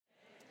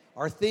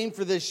Our theme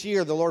for this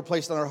year, the Lord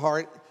placed on our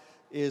heart,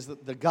 is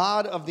the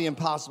God of the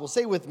impossible.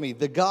 Say with me,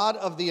 the God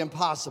of the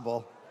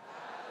impossible.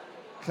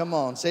 Come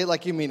on, say it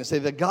like you mean it. Say,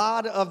 the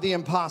God of the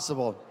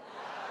impossible.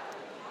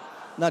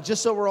 Now,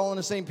 just so we're all on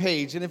the same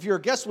page, and if you're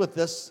a guest with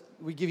us,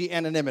 we give you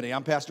anonymity.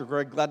 I'm Pastor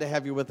Greg. Glad to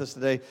have you with us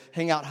today.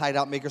 Hang out, hide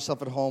out, make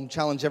yourself at home.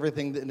 Challenge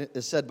everything that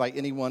is said by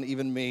anyone,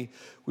 even me.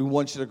 We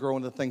want you to grow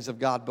into the things of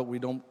God, but we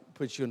don't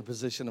put you in a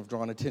position of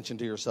drawing attention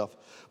to yourself.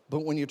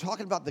 But when you're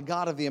talking about the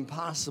God of the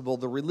impossible,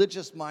 the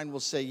religious mind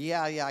will say,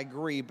 yeah, I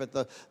agree, but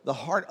the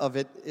heart of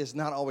it is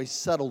not always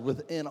settled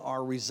within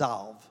our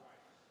resolve.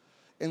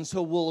 And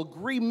so we'll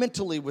agree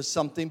mentally with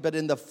something, but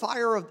in the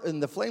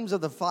flames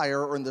of the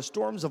fire or in the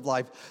storms of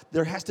life,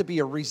 there has to be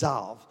a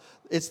resolve.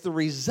 It's the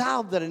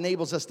resolve that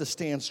enables us to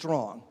stand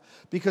strong.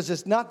 Because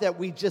it's not that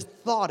we just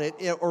thought it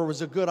or it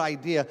was a good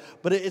idea,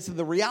 but it's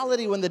the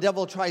reality when the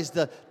devil tries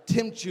to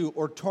tempt you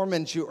or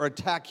torment you or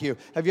attack you.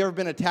 Have you ever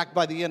been attacked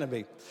by the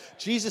enemy?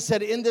 Jesus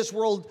said in this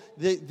world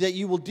that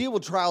you will deal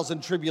with trials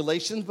and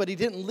tribulations, but he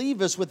didn't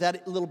leave us with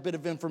that little bit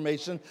of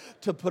information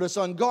to put us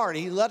on guard.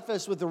 He left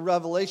us with the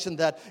revelation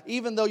that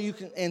even though you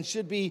can and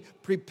should be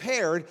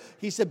prepared,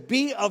 he said,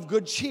 be of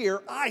good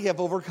cheer, I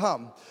have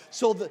overcome.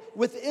 So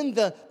within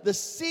the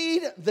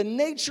seed, the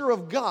nature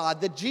of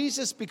God that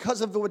Jesus,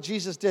 because of what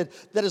Jesus did,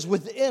 that is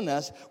within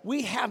us,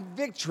 we have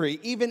victory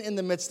even in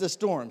the midst of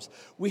storms.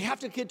 We have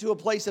to get to a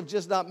place of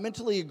just not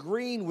mentally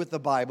agreeing with the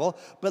Bible,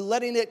 but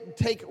letting it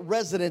take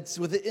residence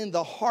within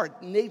the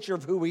heart, nature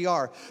of who we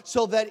are.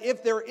 So that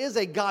if there is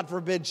a, God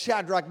forbid,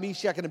 Shadrach,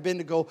 Meshach, and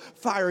Abednego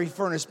fiery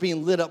furnace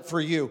being lit up for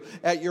you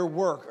at your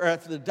work or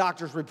at the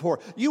doctor's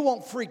report, you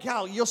won't freak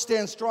out. You'll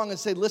stand strong and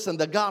say, listen,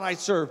 the God I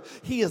serve,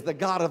 he is the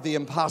God of the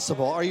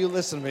impossible. Are you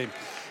listening to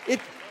me?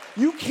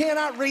 You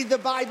cannot read the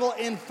Bible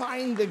and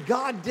find that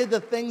God did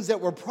the things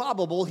that were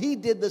probable. He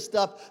did the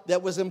stuff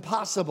that was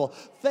impossible.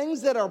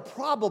 Things that are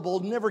probable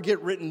never get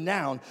written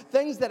down.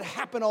 Things that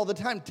happen all the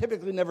time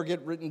typically never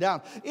get written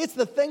down. It's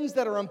the things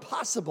that are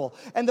impossible.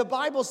 And the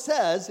Bible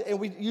says, and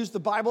we use the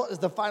Bible as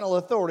the final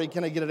authority.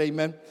 Can I get an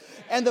amen?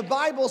 And the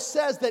Bible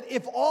says that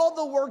if all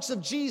the works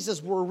of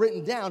Jesus were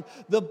written down,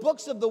 the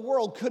books of the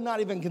world could not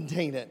even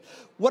contain it.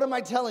 What am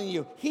I telling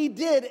you? He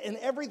did, and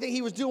everything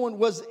he was doing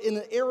was in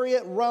an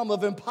area, realm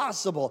of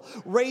impossible.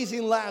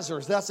 Raising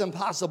Lazarus, that's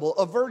impossible.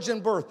 A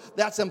virgin birth,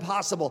 that's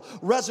impossible.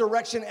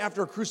 Resurrection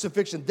after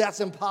crucifixion, that's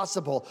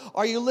impossible.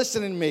 Are you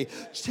listening to me?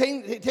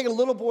 Taking a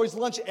little boy's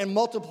lunch and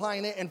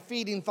multiplying it and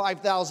feeding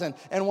 5,000,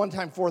 and one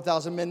time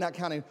 4,000 men, not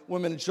counting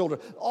women and children.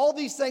 All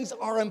these things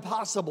are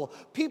impossible.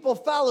 People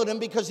followed him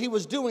because he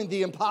was doing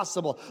the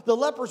impossible. The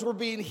lepers were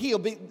being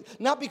healed,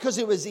 not because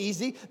it was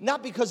easy,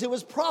 not because it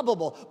was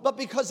probable, but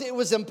because it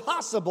was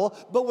impossible.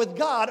 But with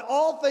God,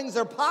 all things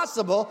are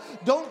possible.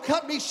 Don't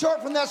cut me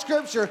short from that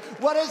scripture.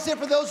 What is it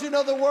for those who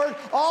know the word?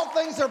 All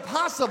things are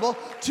possible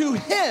to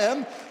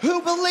him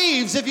who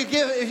believes. If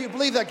you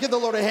believe that, give the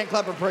Lord a hand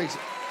clap of praise.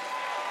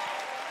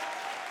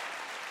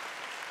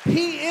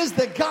 He is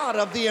the God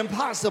of the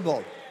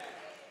impossible.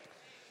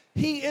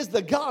 He is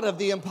the God of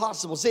the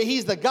impossible. Say,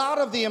 he's the God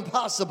of the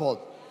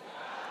impossible.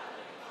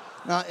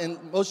 Now, in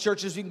most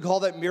churches, you can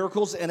call that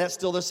miracles, and that's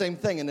still the same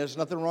thing, and there's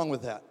nothing wrong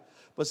with that.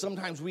 But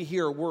sometimes we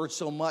hear a word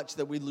so much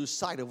that we lose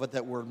sight of what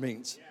that word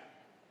means.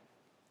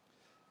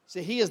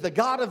 See, he is the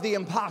God of the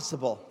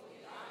impossible,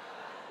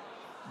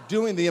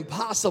 doing the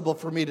impossible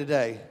for me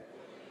today.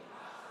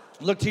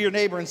 Look to your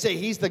neighbor and say,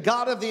 he's the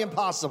God of the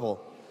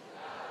impossible,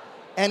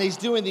 and he's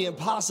doing the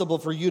impossible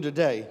for you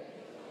today.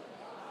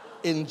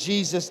 In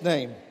Jesus'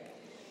 name.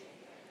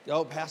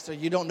 Oh, Pastor,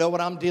 you don't know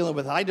what I'm dealing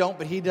with. I don't,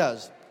 but he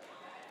does.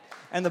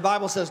 And the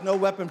Bible says, no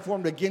weapon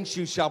formed against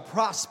you shall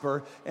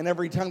prosper, and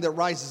every tongue that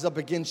rises up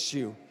against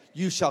you,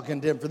 you shall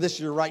condemn. For this is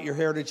your right, your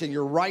heritage, and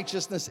your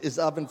righteousness is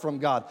of and from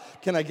God.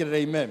 Can I get an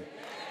amen?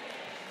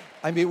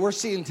 I mean, we're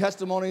seeing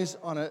testimonies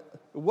it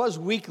was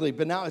weekly,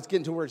 but now it's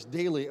getting to where it's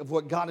daily of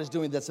what God is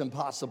doing that's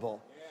impossible.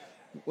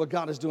 What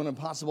God is doing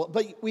impossible.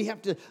 But we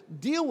have to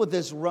deal with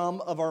this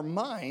realm of our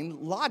mind,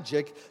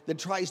 logic, that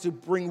tries to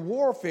bring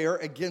warfare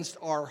against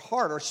our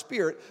heart, our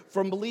spirit,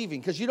 from believing.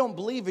 Because you don't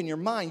believe in your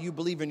mind, you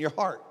believe in your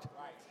heart.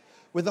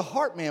 With the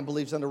heart, man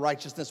believes unto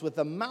righteousness. With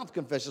the mouth,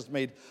 confession is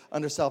made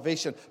unto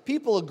salvation.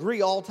 People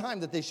agree all the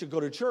time that they should go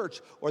to church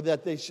or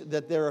that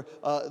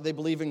they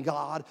believe in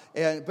God.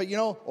 But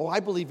I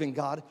believe in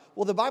God.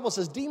 Well, the Bible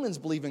says demons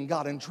believe in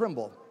God and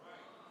tremble.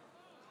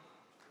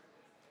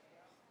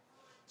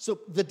 So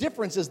the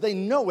difference is they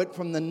know it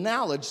from the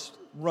knowledge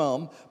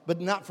realm, but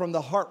not from the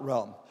heart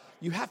realm.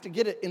 You have to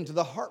get it into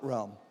the heart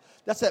realm.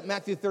 That's at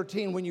Matthew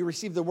 13, when you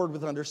receive the word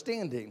with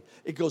understanding.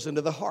 It goes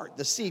into the heart.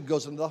 The seed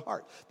goes into the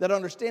heart. That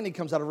understanding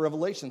comes out of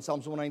Revelation,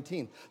 Psalms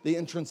 119. The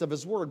entrance of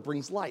his word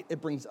brings light.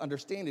 It brings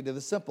understanding to the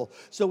simple.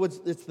 So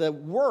it's the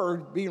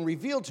word being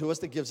revealed to us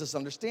that gives us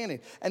understanding.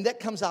 And that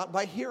comes out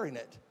by hearing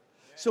it.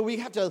 So we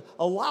have to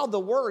allow the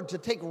word to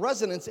take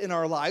resonance in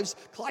our lives.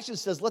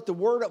 Colossians says, let the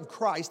word of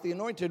Christ, the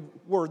anointed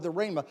word, the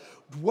rhema,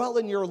 dwell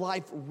in your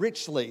life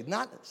richly,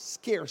 not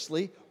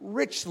scarcely,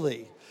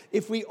 richly.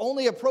 If we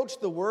only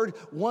approach the word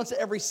once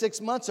every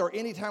 6 months or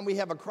anytime we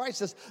have a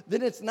crisis,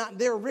 then it's not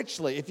there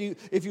richly.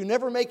 If you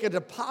never make a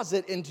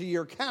deposit into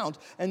your account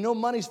and no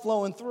money's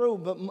flowing through,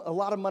 but a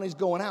lot of money's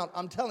going out,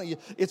 I'm telling you,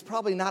 it's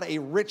probably not a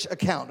rich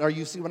account. Are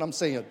you see what I'm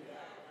saying?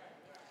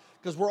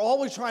 Because we're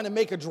always trying to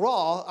make a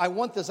draw. I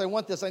want this,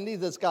 I need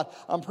this, God,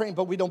 I'm praying,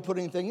 but we don't put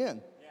anything in.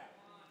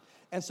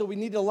 And so we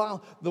need to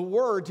allow the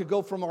word to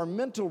go from our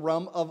mental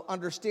realm of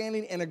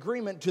understanding and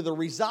agreement to the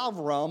resolve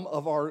realm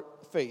of our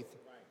faith.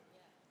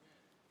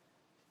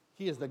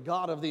 He is the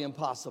God of the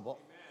impossible.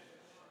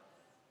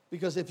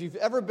 Because if you've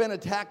ever been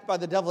attacked by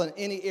the devil in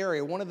any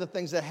area, one of the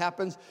things that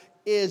happens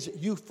is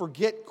you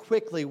forget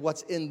quickly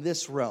what's in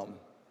this realm.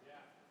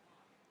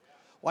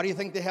 Why do you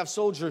think they have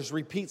soldiers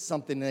repeat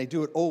something and they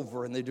do it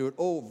over and they do it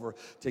over?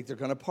 Take their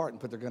gun apart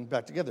and put their gun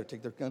back together.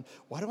 Take their gun.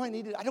 Why do I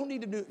need it? I don't need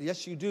to do it.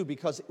 Yes, you do,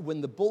 because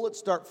when the bullets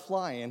start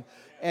flying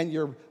and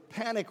your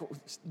panic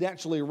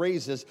naturally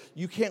raises,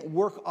 you can't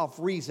work off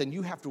reason.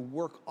 You have to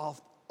work off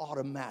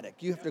automatic.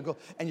 You have to go,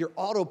 and your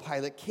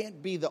autopilot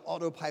can't be the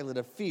autopilot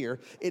of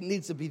fear. It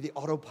needs to be the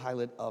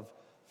autopilot of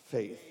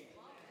faith.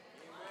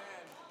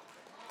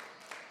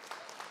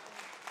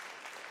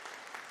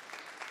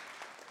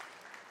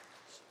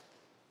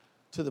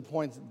 To the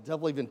point the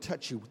devil even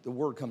touch you, the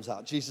word comes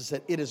out. Jesus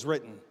said, it is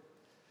written.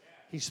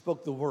 He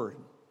spoke the word.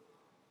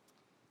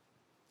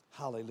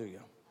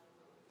 Hallelujah.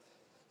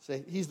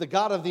 Say, he's the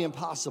God of the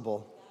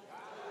impossible.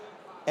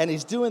 And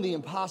he's doing the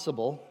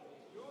impossible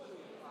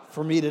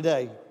for me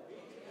today.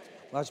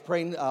 I was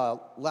praying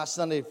last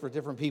Sunday for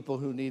different people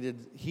who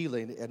needed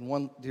healing, and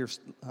one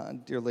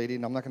dear lady,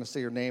 and I'm not going to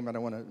say her name, I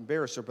don't want to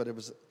embarrass her, but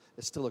it's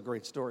still a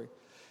great story.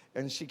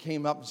 And she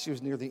came up, and she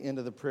was near the end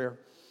of the prayer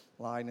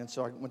line, and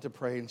so I went to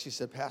pray, and she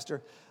said,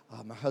 Pastor,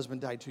 my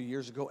husband died 2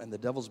 years ago, and the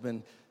devil's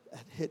been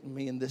hitting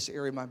me in this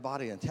area of my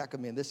body, and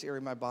attacking me in this area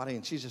of my body,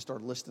 and she just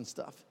started listing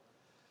stuff.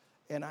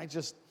 And I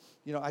just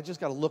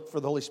got to look for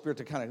the Holy Spirit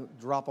to kind of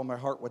drop on my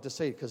heart what to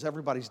say, because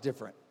everybody's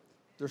different.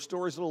 Their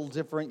story's a little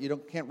different. You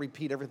can't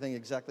repeat everything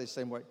exactly the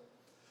same way.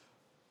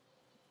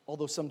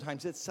 Although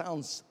sometimes it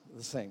sounds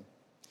the same.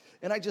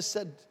 And I just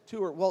said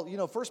to her, well,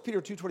 1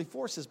 Peter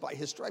 2:24 says, by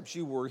his stripes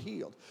you were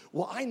healed.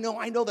 Well, I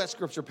know that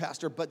scripture,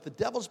 Pastor, but the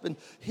devil's been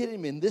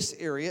hitting me in this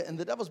area, and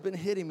the devil's been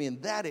hitting me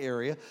in that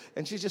area.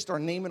 And she just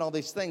started naming all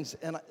these things.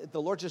 And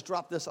the Lord just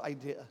dropped this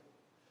idea.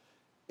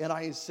 And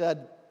I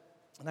said,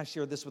 and I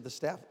shared this with the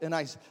staff, and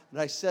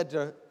I said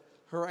to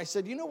her, I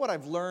said, you know what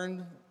I've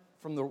learned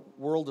from the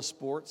world of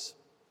sports?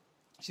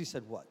 She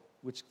said, what?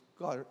 Which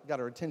got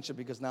her attention,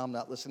 because now I'm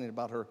not listening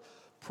about her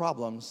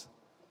problems.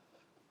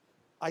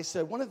 I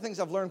said, one of the things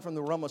I've learned from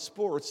the realm of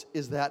sports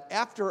is that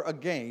after a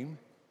game,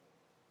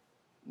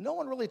 no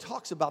one really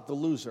talks about the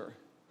loser.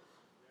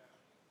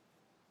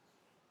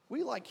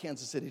 We like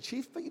Kansas City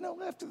Chiefs, but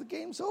after the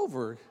game's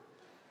over,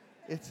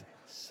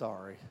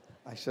 sorry,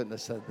 I shouldn't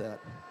have said that.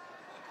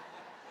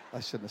 I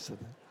said,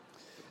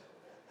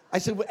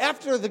 well,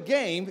 after the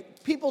game,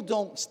 people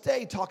don't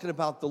stay talking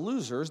about the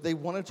losers. They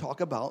want to talk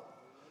about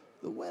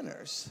the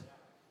winners.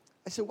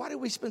 I said, why do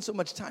we spend so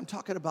much time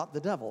talking about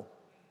the devil?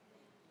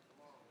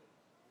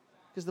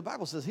 Because the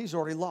Bible says he's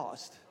already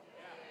lost.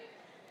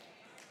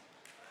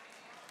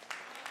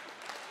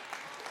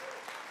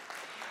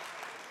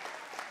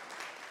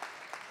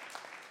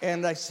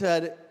 And I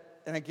said,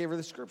 and I gave her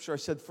the scripture. I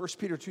said, 1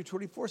 Peter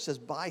 2:24 says,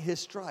 by his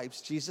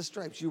stripes, Jesus'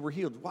 stripes, you were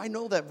healed. Well, I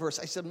know that verse.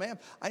 I said, ma'am,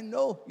 I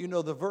know you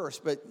know the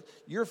verse, but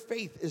your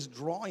faith is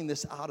drawing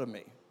this out of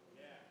me.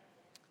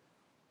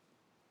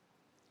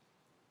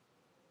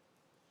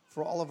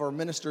 For all of our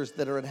ministers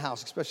that are in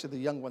house, especially the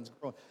young ones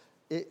growing,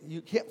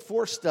 you can't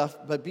force stuff,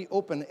 but be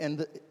open.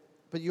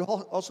 But you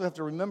also have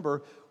to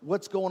remember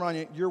what's going on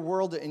in your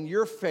world, and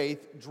your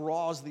faith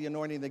draws the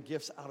anointing, the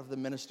gifts out of the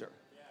minister.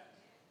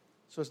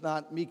 So it's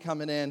not me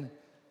coming in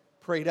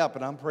prayed up,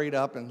 and I'm prayed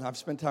up, and I've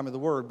spent time in the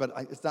Word, but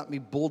it's not me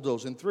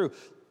bulldozing through.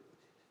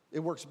 It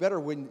works better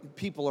when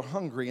people are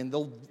hungry, and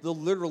they'll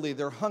literally,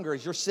 they're hungry.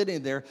 As you're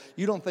sitting there,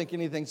 you don't think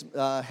anything's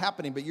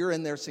happening, but you're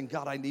in there saying,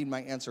 God, I need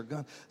my answer.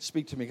 God,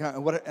 speak to me.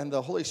 God, and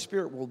the Holy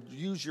Spirit will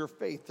use your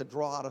faith to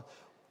draw out of.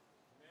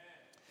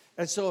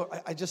 And so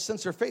I just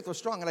sensed her faith was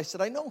strong. And I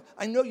said, I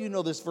know you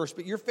know this verse,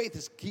 but your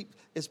faith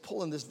is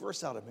pulling this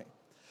verse out of me.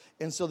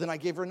 And so then I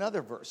gave her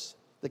another verse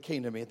that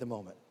came to me at the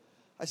moment.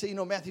 I said,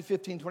 Matthew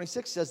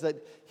 15:26 says that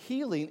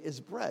healing is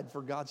bread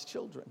for God's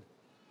children.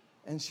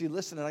 And she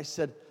listened, and I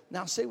said,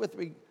 now say with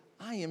me,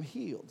 I am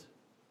healed.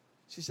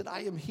 She said,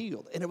 I am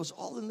healed. And it was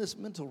all in this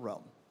mental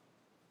realm.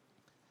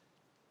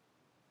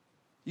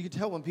 You can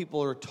tell when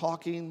people are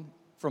talking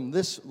from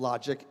this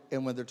logic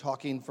and when they're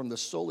talking from the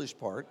soulish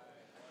part,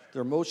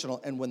 they're emotional,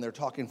 and when they're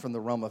talking from the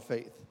realm of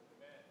faith.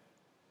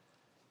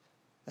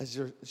 Has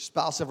your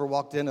spouse ever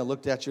walked in and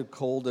looked at you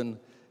cold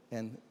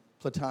and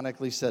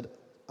platonically said,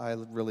 I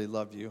really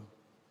love you?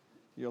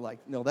 You're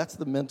like, no, that's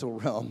the mental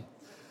realm.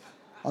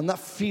 I'm not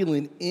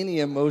feeling any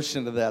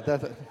emotion to that.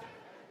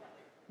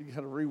 You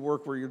got to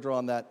rework where you're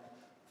drawing that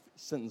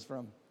sentence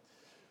from.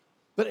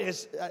 But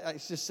I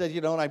just said,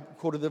 and I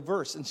quoted the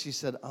verse, and she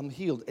said, I'm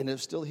healed, and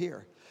it's still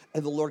here.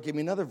 And the Lord gave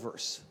me another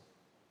verse.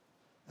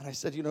 And I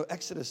said,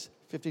 Exodus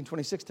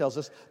 15:26 tells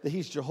us that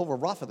he's Jehovah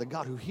Rapha, the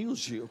God who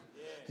heals you.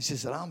 And she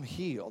said, I'm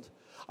healed.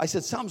 I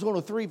said, Psalms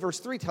 103, verse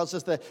 3 tells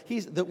us that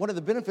one of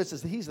the benefits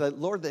is that he's the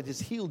Lord that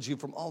has healed you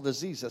from all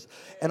diseases.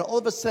 And all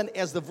of a sudden,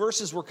 as the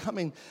verses were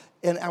coming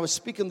and I was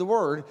speaking the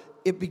word,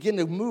 it began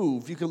to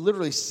move. You could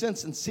literally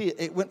sense and see it.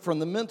 It went from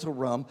the mental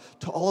realm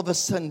to all of a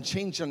sudden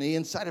change on the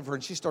inside of her.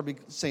 And she started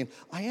saying,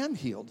 I am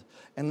healed.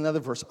 And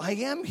another verse, I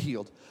am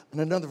healed. And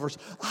another verse,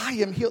 I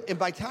am healed. And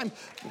by the time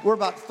we're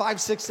about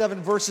 5, 6,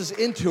 7 verses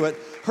into it,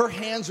 her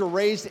hands were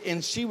raised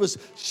and she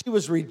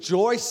was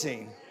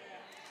rejoicing.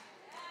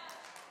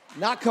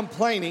 Not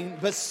complaining,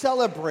 but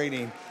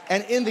celebrating.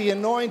 And in the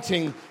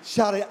anointing,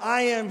 shouting,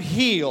 I am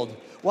healed.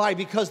 Why?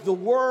 Because the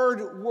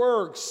word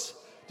works.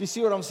 Do you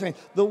see what I'm saying?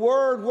 The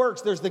word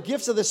works. There's the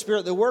gifts of the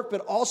Spirit that work,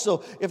 but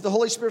also if the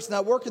Holy Spirit's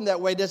not working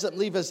that way, it doesn't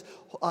leave us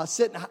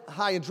sitting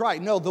high and dry.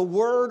 No, the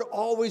word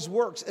always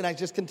works. And I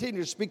just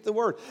continue to speak the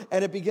word,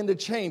 and it began to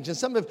change. And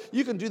some of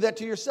you can do that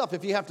to yourself.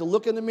 If you have to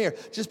look in the mirror,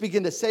 just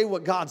begin to say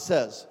what God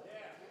says.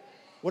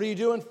 What are you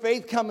doing?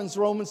 Faith comes,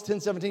 Romans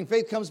 10:17.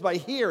 Faith comes by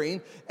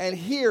hearing, and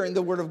hearing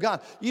the word of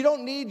God. You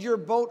don't need your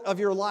boat of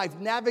your life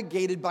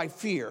navigated by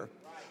fear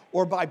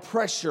or by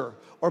pressure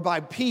or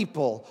by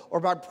people or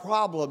by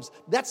problems.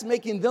 That's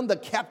making them the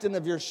captain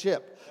of your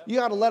ship. You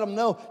got to let them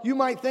know you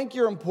might think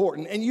you're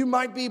important, and you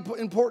might be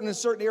important in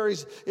certain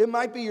areas. It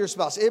might be your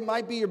spouse. It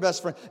might be your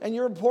best friend, and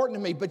you're important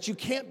to me, but you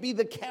can't be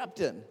the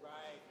captain.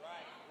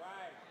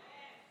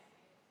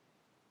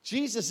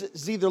 Jesus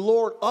is either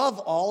Lord of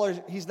all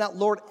or he's not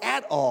Lord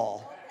at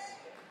all.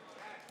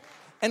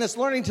 And it's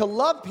learning to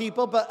love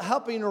people, but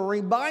helping to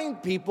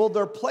remind people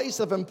their place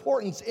of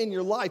importance in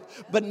your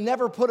life, but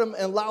never put them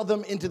and allow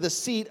them into the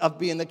seat of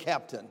being the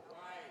captain.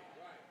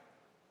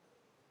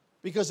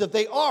 Because if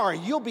they are,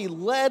 you'll be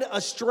led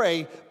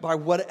astray by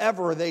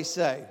whatever they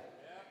say.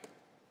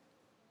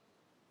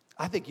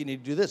 I think you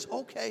need to do this.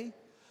 Okay.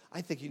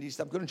 I think you need to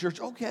stop going to church.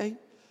 Okay.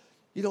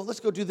 Let's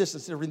go do this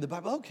instead of reading the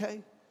Bible.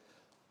 Okay.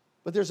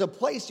 But there's a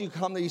place you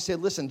come that you say,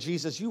 listen,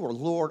 Jesus, you are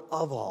Lord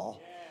of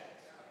all.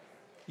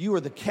 You are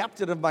the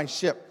captain of my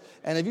ship.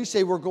 And if you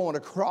say we're going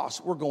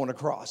across, we're going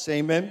across.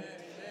 Amen?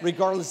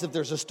 Regardless if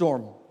there's a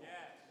storm.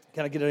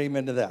 Can I get an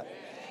amen to that?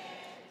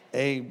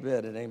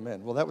 Amen and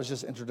amen. Well, that was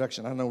just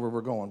introduction. I don't know where we're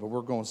going, but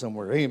we're going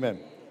somewhere. Amen.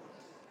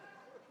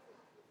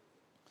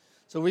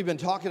 So we've been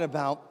talking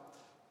about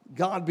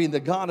God being the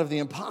God of the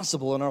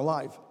impossible in our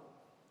life.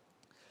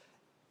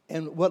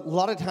 And what a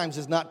lot of times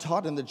is not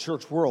taught in the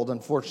church world,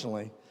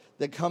 unfortunately,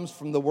 that comes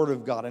from the Word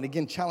of God. And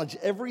again, challenge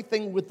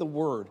everything with the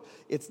Word.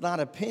 It's not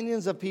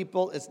opinions of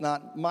people. It's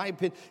not my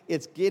opinion.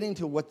 It's getting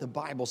to what the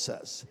Bible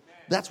says.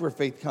 That's where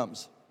faith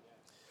comes.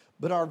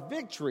 But our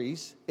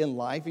victories in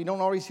life, you don't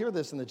always hear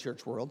this in the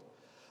church world,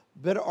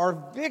 but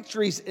our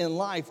victories in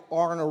life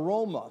are an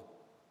aroma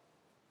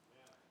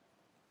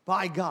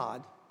by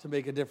God to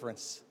make a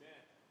difference.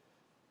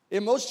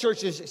 In most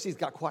churches, see, it's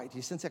got quiet. Do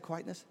you sense that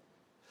quietness?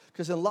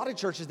 Because in a lot of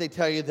churches, they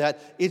tell you that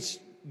it's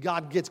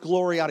God gets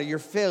glory out of your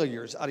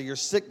failures, out of your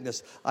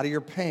sickness, out of your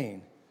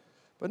pain.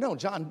 But no,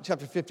 John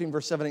chapter 15,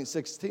 verse 17,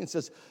 16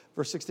 says,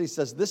 verse 16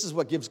 says, this is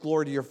what gives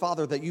glory to your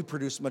Father, that you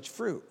produce much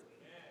fruit.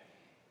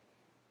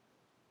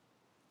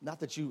 Not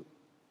that you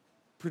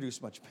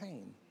produce much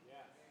pain.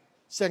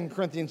 2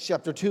 Corinthians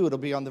chapter 2, it'll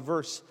be on the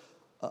verse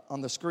on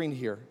the screen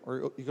here,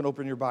 or you can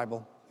open your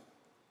Bible.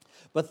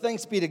 But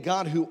thanks be to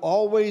God who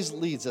always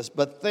leads us.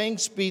 But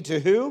thanks be to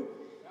who?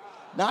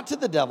 Not to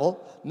the devil,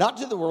 not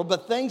to the world,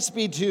 but thanks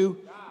be to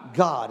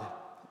God,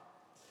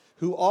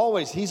 who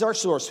always, he's our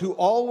source, who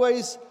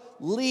always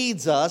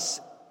leads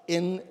us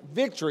in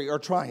victory or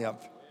triumph.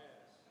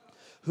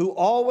 Who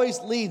always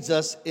leads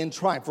us in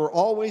triumph, or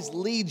always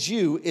leads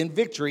you in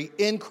victory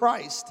in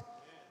Christ,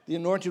 the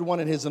anointed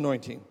one and his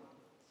anointing.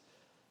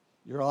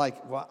 You're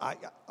like, well,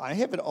 I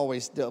haven't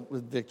always dealt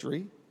with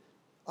victory.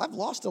 I've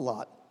lost a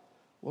lot.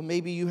 Well,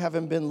 maybe you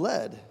haven't been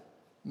led.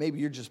 Maybe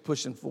you're just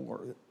pushing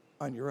forward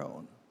on your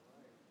own.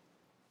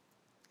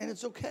 And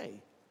it's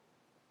okay.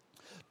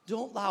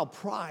 Don't allow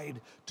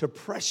pride to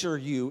pressure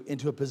you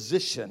into a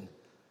position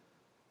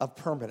of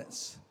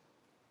permanence.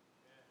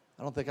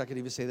 I don't think I could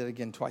even say that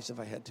again twice if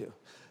I had to.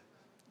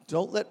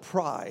 Don't let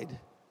pride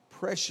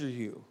pressure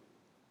you,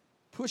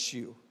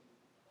 pressure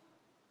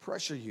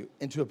you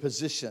into a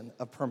position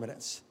of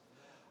permanence.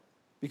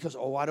 Because,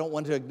 I don't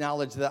want to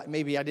acknowledge that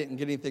maybe I didn't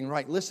get anything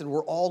right. Listen,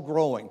 we're all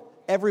growing.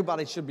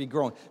 Everybody should be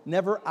growing.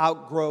 Never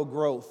outgrow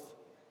growth.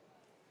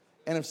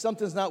 And if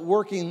something's not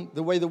working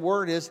the way the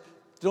word is,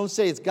 don't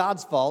say it's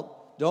God's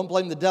fault. Don't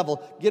blame the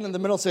devil. Get in the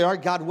middle and say, all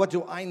right, God,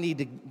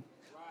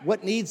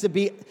 what needs to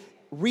be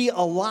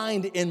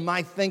realigned in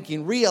my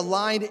thinking,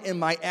 realigned in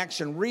my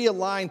action,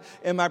 realigned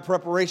in my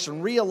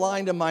preparation,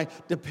 realigned in my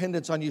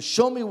dependence on you.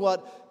 Show me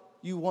what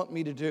you want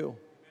me to do.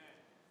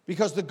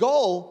 Because the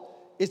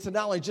goal is to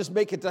not only just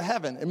make it to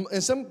heaven. In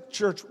some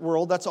church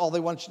world, that's all they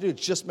want you to do,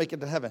 just make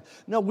it to heaven.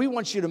 No, we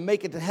want you to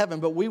make it to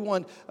heaven, but we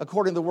want,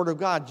 according to the Word of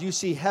God, you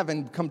see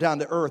heaven come down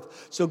to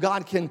earth. So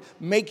God can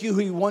make you who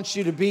He wants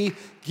you to be,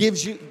 give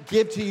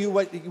to you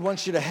what He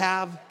wants you to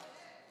have,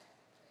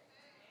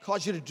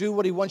 cause you to do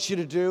what He wants you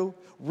to do,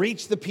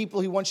 reach the people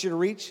He wants you to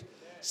reach.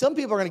 Some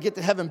people are going to get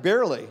to heaven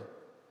barely.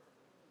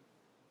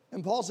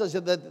 And Paul says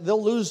that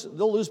they'll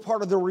lose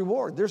part of their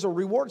reward. There's a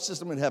reward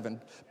system in heaven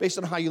based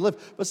on how you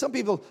live. But some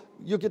people,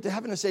 you'll get to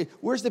heaven and say,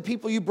 where's the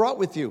people you brought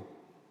with you?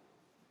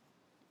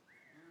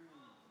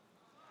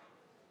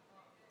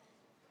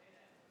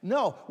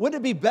 No, wouldn't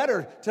it be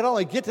better to not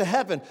only get to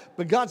heaven,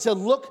 but God said,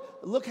 look,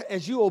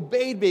 as you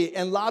obeyed me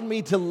and allowed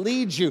me to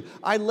lead you.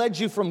 I led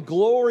you from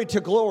glory to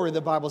glory,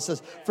 the Bible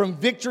says, from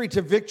victory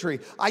to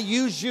victory. I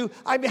used you.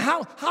 I mean,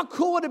 how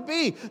cool would it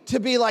be to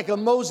be like a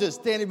Moses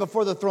standing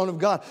before the throne of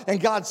God and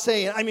God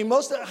saying, I mean,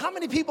 how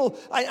many people,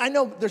 I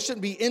know there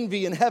shouldn't be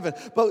envy in heaven,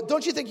 but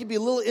don't you think you'd be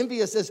a little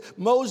envious as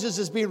Moses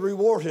is being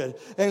rewarded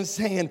and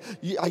saying,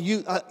 I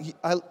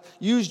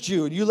used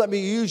you and you let me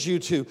use you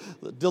to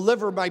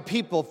deliver my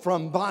people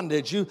from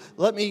bondage. You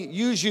let me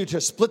use you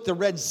to split the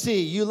Red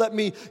Sea. You let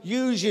me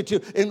use you to,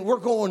 and we're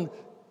going,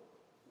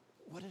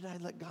 what did I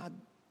let God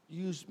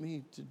use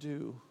me to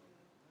do?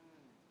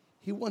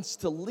 He wants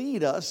to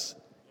lead us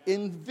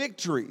in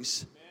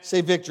victories. Say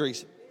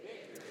victories.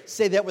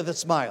 Say that with a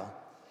smile.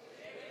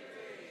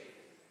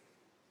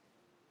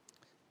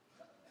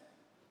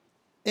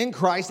 In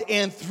Christ,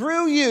 and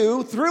through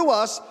you, through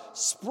us,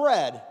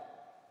 spread.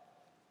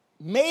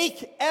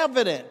 Make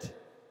evident.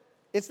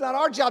 It's not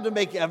our job to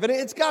make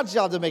evident. It's God's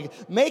job to make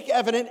it. Make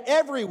evident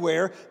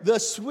everywhere the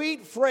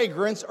sweet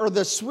fragrance or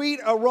the sweet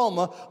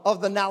aroma of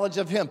the knowledge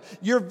of Him.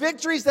 Your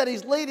victories that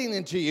He's leading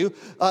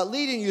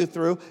you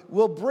through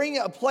will bring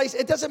a place.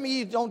 It doesn't mean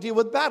you don't deal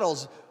with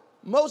battles.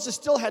 Moses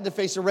still had to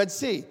face the Red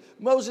Sea.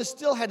 Moses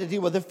still had to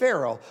deal with the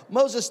Pharaoh.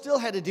 Moses still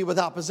had to deal with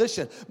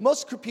opposition.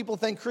 Most people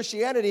think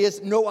Christianity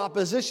is no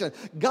opposition.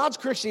 God's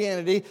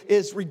Christianity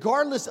is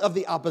regardless of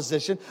the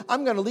opposition,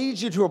 I'm going to lead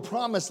you to a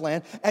promised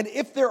land. And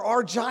if there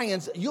are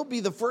giants, you'll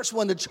be the first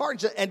one to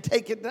charge it and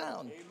take it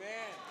down. Amen.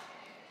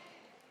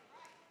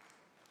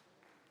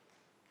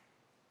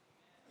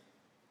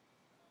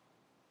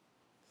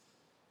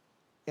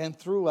 And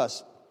through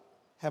us,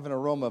 have an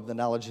aroma of the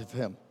knowledge of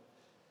Him.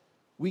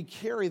 We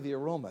carry the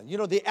aroma. You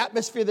know, the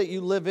atmosphere that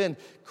you live in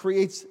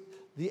creates,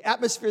 the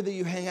atmosphere that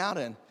you hang out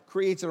in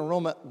creates an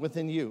aroma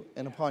within you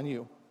and upon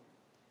you.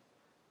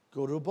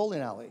 Go to a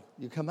bowling alley.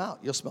 You come out,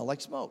 you'll smell like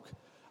smoke.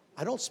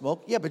 I don't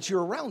smoke. Yeah, but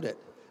you're around it.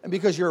 And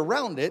because you're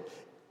around it,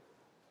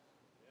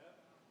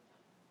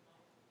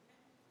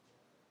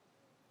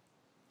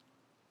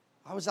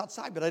 I was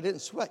outside, but I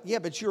didn't sweat. Yeah,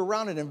 but you're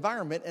around an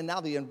environment, and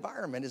now the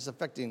environment is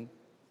affecting.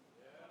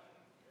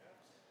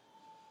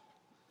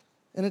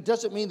 And it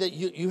doesn't mean that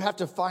you have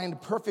to find a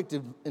perfect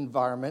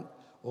environment.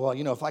 Well,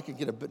 you know, if I could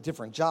get a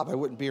different job, I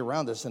wouldn't be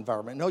around this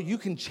environment. No, you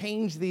can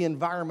change the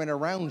environment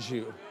around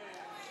you.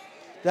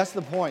 That's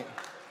the point.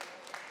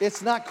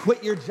 It's not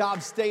quit your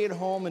job, stay at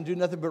home, and do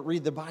nothing but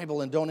read the Bible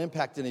and don't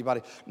impact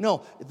anybody.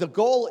 No, the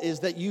goal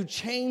is that you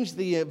change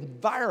the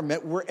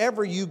environment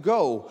wherever you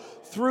go.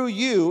 Through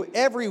you,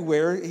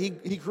 everywhere,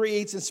 he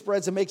creates and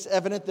spreads and makes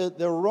evident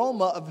the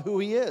aroma of who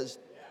He is.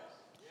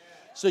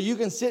 So you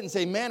can sit and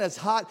say, man, it's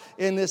hot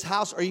in this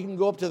house, or you can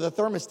go up to the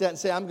thermostat and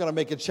say, I'm going to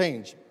make a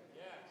change.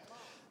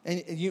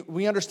 And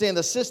we understand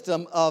the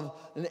system of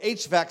an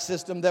HVAC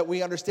system that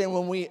we understand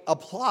when we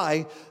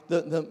apply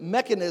the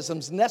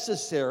mechanisms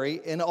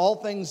necessary in all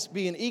things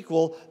being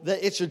equal,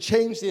 that it should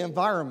change the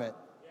environment.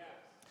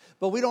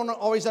 But we don't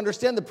always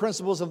understand the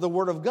principles of the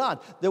Word of God,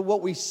 that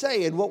what we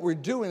say and what we're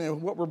doing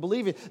and what we're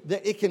believing,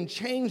 that it can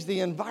change the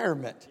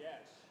environment.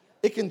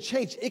 It can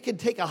change. It can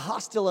take a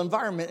hostile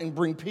environment and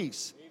bring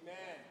peace.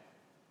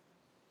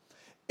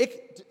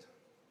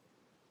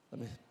 Let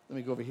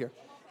me go over here.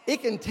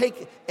 It can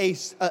take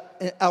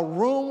a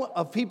room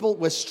of people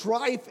with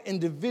strife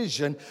and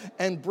division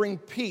and bring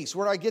peace.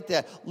 Where do I get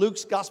that?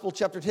 Luke's Gospel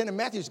chapter 10 and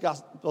Matthew's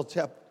Gospel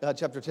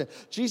chapter 10.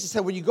 Jesus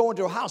said, when you go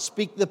into a house,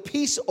 speak the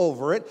peace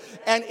over it.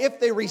 And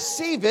if they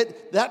receive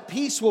it, that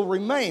peace will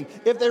remain.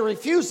 If they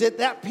refuse it,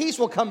 that peace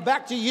will come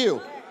back to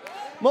you.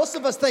 Most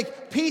of us think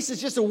peace is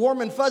just a warm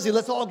and fuzzy,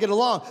 let's all get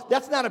along.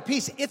 That's not a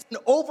peace. It's an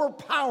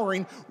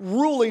overpowering,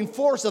 ruling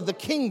force of the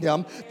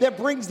kingdom that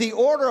brings the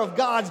order of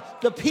God,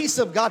 the peace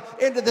of God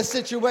into the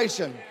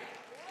situation.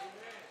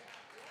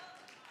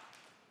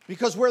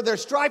 Because where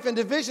there's strife and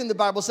division, the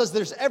Bible says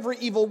there's every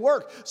evil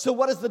work. So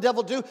what does the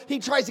devil do? He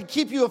tries to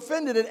keep you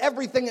offended in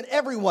everything and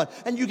everyone.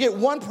 And you get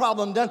one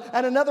problem done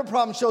and another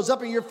problem shows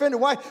up and you're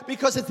offended. Why?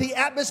 Because it's the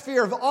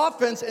atmosphere of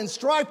offense and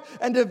strife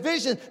and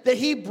division that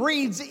he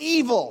breeds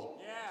evil.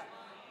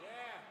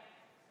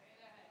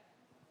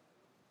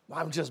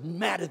 I'm just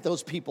mad at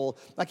those people.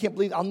 I can't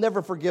believe, I'll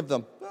never forgive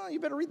them. Well, you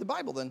better read the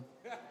Bible then.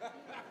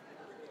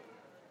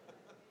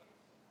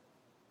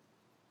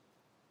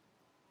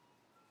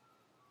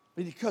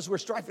 Because we're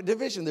strife and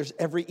division, there's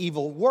every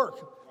evil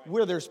work.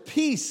 Where there's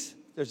peace,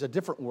 there's a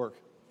different work.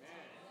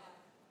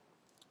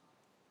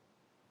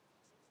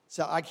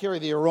 So I carry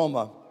the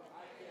aroma.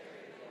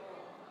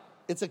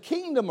 It's a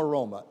kingdom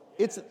aroma.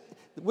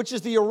 Which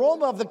is the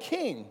aroma of the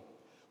king.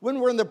 When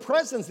we're in the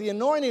presence, the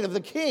anointing of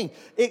the king,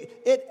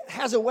 it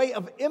has a way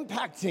of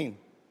impacting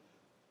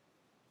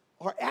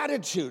our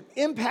attitude,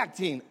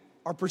 impacting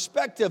our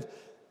perspective.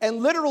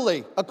 And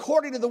literally,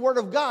 according to the word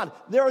of God,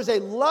 there is a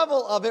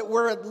level of it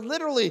where it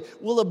literally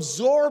will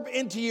absorb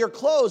into your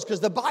clothes.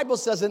 Because the Bible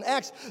says in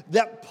Acts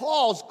that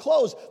Paul's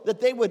clothes, that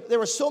there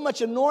was so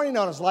much anointing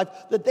on his life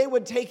that they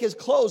would take his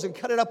clothes and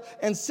cut it up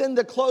and send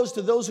the clothes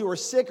to those who were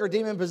sick or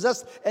demon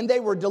possessed, and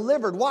they were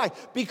delivered. Why?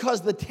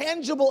 Because the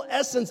tangible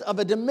essence of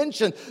a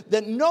dimension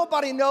that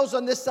nobody knows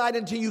on this side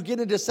until you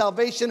get into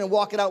salvation and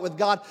walk it out with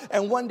God,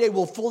 and one day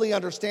we'll fully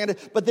understand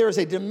it. But there is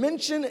a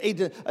dimension,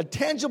 a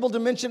tangible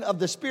dimension of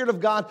the Spirit of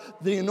God,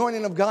 the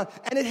anointing of God,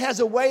 and it has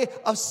a way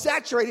of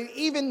saturating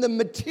even the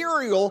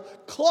material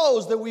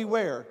clothes that we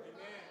wear.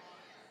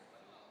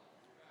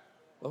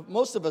 Well,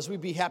 most of us, we'd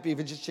be happy if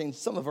it just changed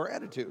some of our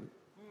attitude.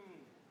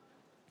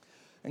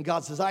 And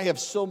God says, I have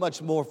so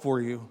much more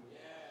for you.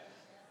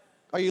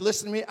 Are you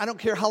listening to me? I don't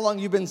care how long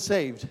you've been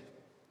saved.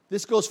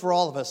 This goes for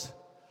all of us.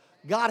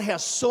 God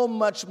has so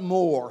much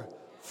more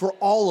for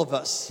all of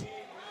us.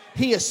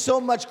 He is so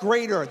much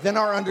greater than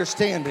our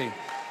understanding.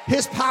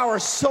 His power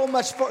is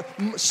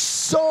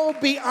so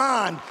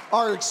beyond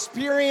our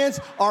experience,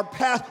 our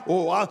past.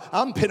 Oh,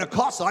 I'm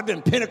Pentecostal. I've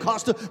been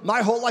Pentecostal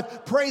my whole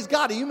life. Praise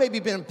God. You may be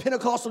in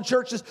Pentecostal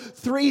churches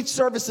 3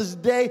 services a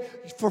day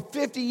for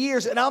 50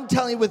 years. And I'm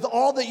telling you, with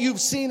all that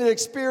you've seen and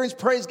experienced,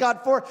 praise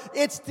God for,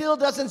 it still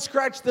doesn't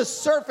scratch the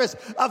surface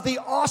of the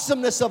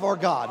awesomeness of our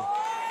God.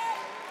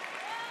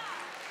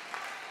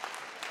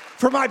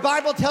 For my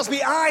Bible tells me,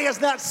 eye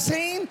has not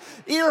seen,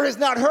 ear has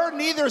not heard,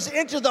 neither has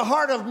entered the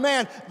heart of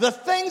man the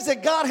things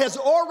that God has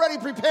already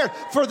prepared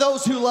for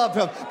those who love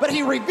him. But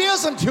he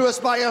reveals them to us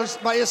by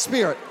his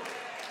Spirit.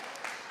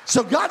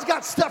 So God's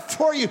got stuff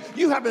for you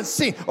you haven't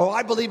seen. Oh,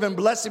 I believe in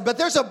blessing, but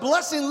there's a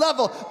blessing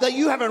level that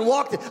you haven't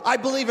walked in. I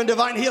believe in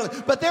divine healing,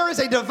 but there is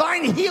a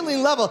divine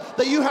healing level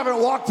that you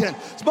haven't walked in.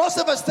 Most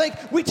of us think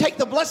we take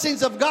the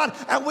blessings of God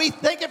and we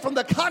think it from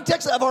the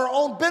context of our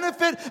own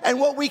benefit and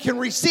what we can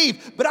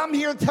receive. But I'm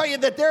here to tell you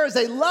that there is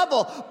a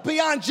level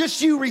beyond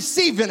just you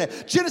receiving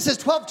it. Genesis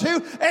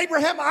 12:2,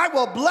 Abraham, I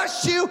will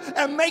bless you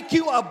and make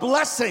you a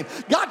blessing.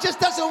 God just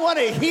doesn't want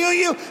to heal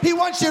you. He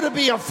wants you to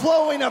be a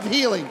flowing of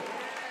healing.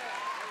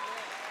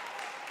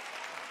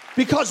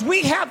 Because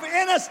we have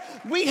in us,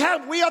 we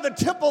are the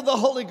temple of the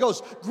Holy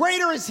Ghost.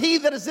 Greater is he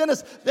that is in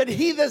us than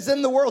he that is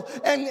in the world.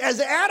 And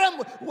as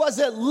Adam was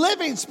a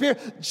living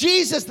spirit,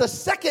 Jesus, the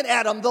second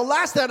Adam, the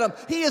last Adam,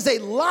 he is a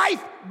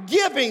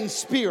life-giving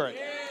spirit.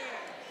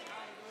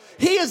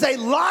 He is a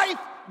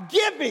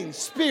life-giving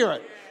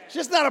spirit.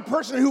 Just not a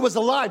person who was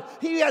alive.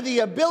 He had the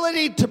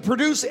ability to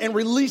produce and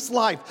release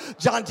life.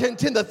 John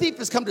 10:10, the thief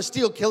has come to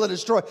steal, kill, and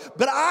destroy.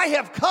 But I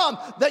have come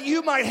that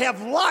you might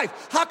have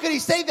life. How could he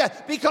say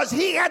that? Because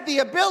he had the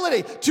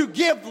ability to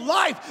give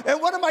life.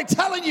 And what am I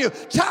telling you,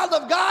 child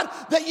of God?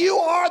 That you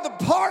are the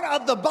part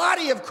of the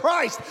body of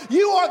Christ.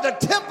 You are the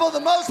temple of the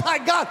Most High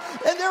God.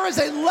 And there is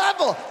a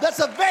level that's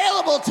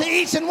available to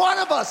each and one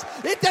of us.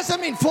 It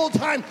doesn't mean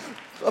full-time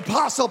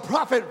apostle,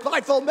 prophet,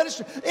 fivefold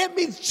ministry. It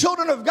means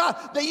children of God,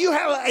 that you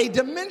have a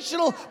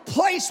dimensional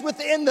place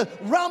within the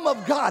realm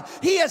of God.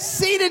 He has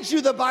seated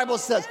you, the Bible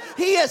says.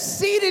 He has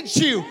seated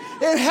you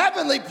in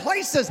heavenly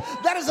places.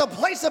 That is a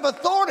place of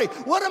authority.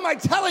 What am I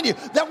telling you?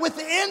 That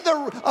within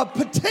the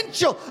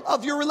potential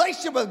of your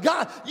relationship with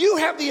God, you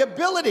have the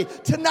ability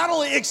to not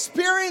only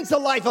experience the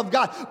life of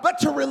God, but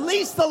to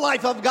release the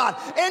life of God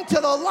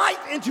into the light,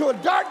 into a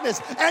darkness.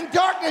 And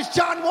darkness,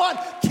 John 1,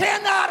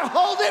 cannot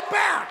hold it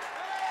back.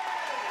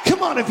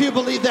 Come on, if you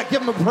believe that,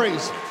 give him a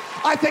praise.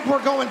 I think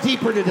we're going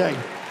deeper today.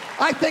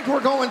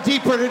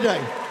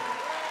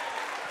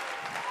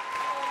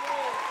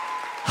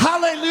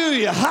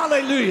 Hallelujah,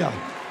 hallelujah.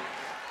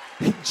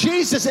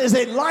 Jesus is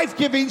a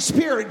life-giving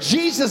spirit.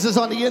 Jesus is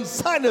on the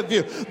inside of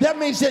you. That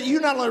means that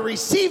you not only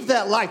receive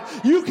that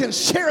life, you can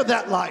share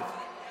that life.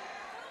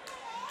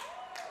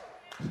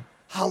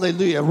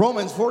 Hallelujah.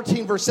 Romans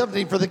 14, verse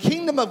 17. For the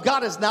kingdom of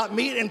God is not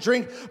meat and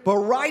drink, but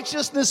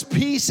righteousness,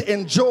 peace,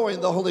 and joy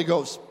in the Holy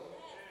Ghost.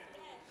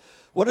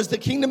 What is the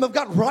kingdom of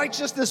God?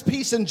 Righteousness,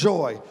 peace, and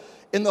joy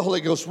in the Holy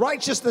Ghost.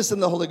 Righteousness in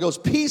the Holy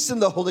Ghost. Peace in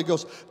the Holy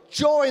Ghost.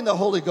 Joy in the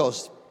Holy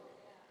Ghost.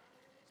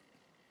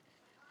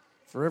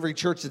 For every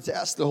church that's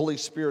asked the Holy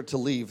Spirit to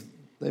leave,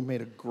 they made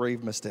a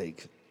grave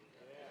mistake.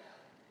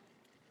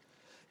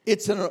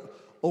 It's an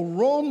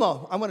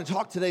aroma. I want to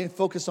talk today and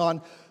focus on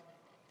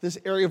this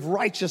area of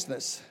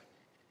righteousness.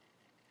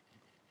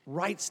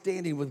 Right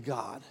standing with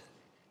God.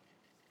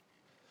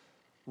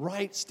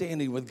 Right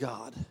standing with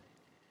God.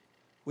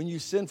 When you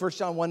sin, 1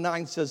 John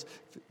 1:9 says,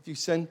 if you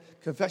sin,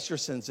 confess your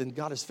sins, and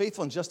God is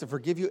faithful and just to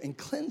forgive you and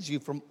cleanse you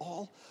from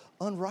all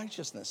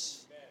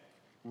unrighteousness. Amen.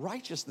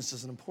 Righteousness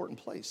is an important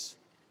place.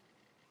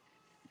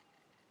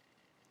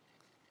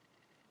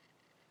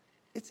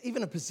 It's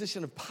even a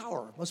position of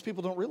power. Most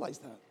people don't realize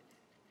that.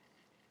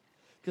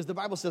 Because the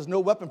Bible says, no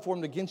weapon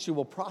formed against you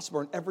will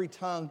prosper, and every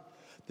tongue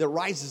that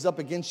rises up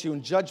against you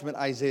in judgment,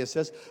 Isaiah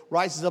says,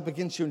 rises up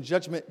against you in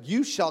judgment,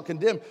 you shall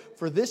condemn.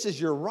 For this is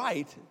your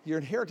right, your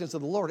inheritance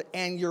of the Lord,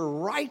 and your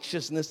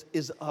righteousness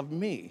is of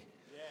me.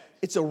 Yes.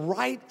 It's a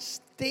right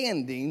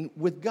standing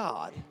with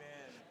God. Amen.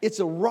 It's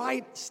a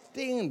right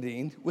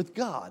standing with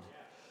God.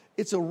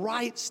 It's a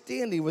right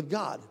standing with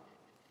God.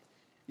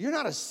 You're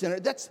not a sinner.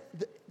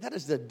 That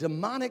is the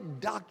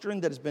demonic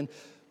doctrine that has been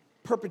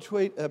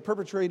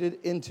perpetrated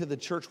into the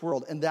church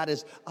world, and that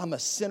is, I'm a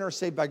sinner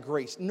saved by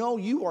grace. No,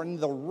 you are in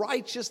the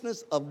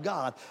righteousness of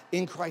God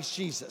in Christ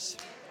Jesus.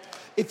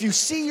 If you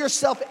see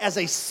yourself as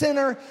a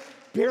sinner,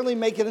 barely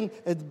making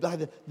it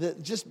by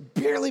just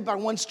barely by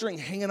one string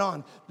hanging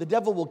on, the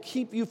devil will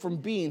keep you from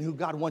being who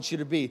God wants you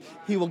to be.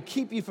 He will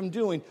keep you from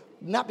doing,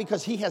 not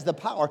because he has the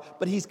power,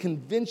 but he's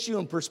convinced you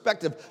in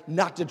perspective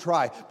not to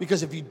try.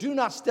 Because if you do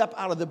not step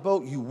out of the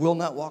boat, you will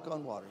not walk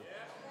on water.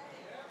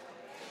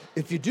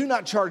 If you do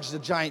not charge the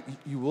giant,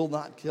 you will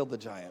not kill the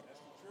giant.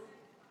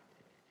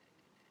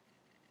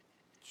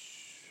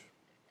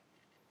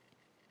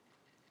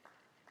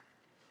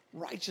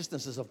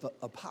 Righteousness is a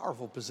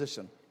powerful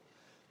position.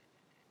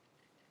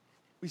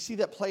 We see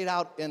that played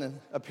out in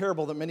a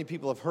parable that many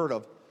people have heard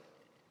of,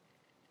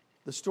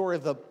 the story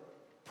of the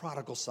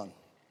prodigal son.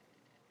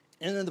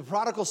 And in the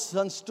prodigal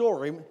son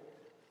story,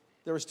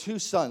 there was two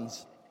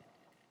sons.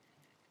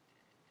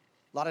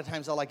 A lot of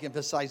times I like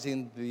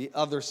emphasizing the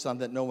other son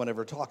that no one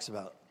ever talks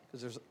about,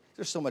 because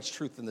there's so much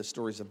truth in the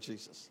stories of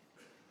Jesus.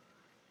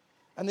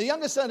 And the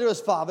youngest son to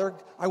his father,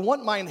 I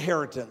want my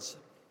inheritance.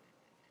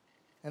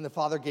 And the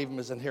father gave him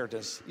his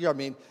inheritance. You know what I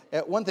mean?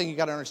 One thing you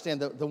got to understand,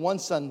 the one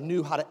son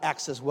knew how to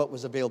access what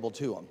was available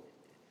to him,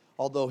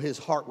 although his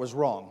heart was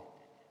wrong,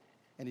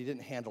 and he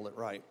didn't handle it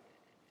right.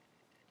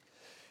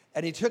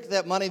 And he took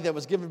that money that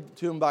was given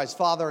to him by his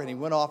father, and he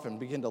went off and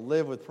began to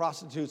live with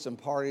prostitutes and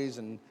parties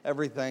and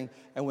everything.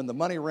 And when the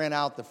money ran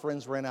out, the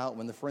friends ran out.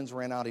 When the friends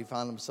ran out, he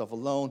found himself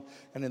alone.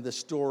 And in the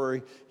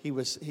story,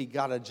 he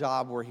got a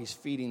job where he's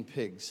feeding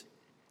pigs,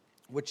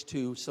 which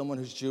to someone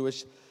who's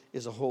Jewish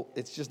is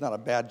it's just not a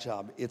bad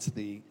job. It's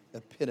the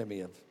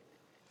epitome of,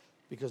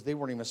 because they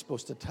weren't even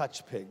supposed to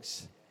touch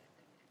pigs.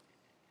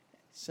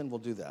 Sin will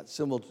do that.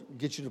 Sin will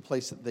get you to a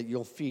place that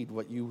you'll feed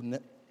what you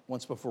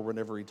once before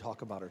whenever he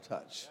talk about or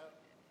touch.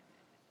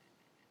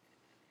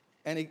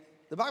 And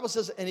the Bible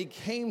says, and he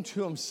came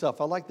to himself.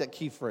 I like that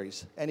key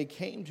phrase. And he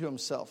came to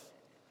himself.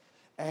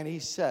 And he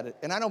said it.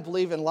 And I don't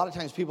believe, and a lot of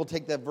times people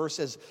take that verse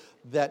as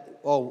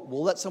that, oh,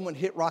 we'll let someone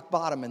hit rock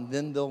bottom and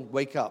then they'll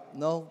wake up.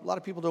 No, a lot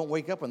of people don't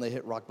wake up when they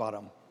hit rock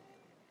bottom.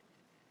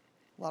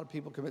 A lot of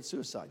people commit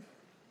suicide.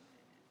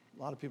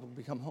 A lot of people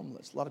become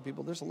homeless.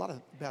 There's a lot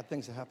of bad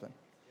things that happen.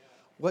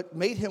 What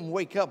made him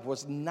wake up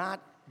was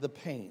not the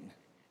pain.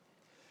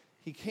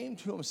 He came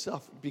to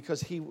himself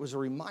because he was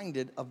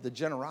reminded of the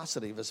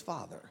generosity of his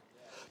father.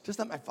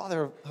 Doesn't my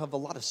father have a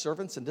lot of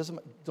servants, and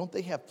don't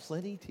they have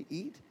plenty to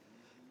eat?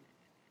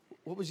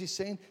 What was he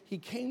saying? He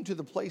came to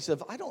the place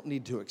of, I don't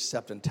need to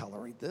accept and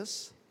tolerate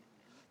this.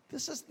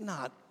 This is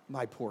not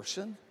my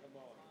portion.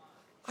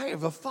 I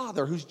have a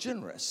father who's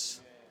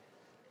generous.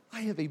 I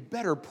have a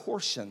better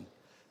portion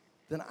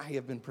than I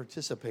have been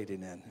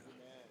participating in.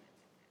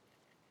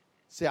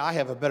 Say, I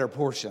have a better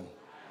portion.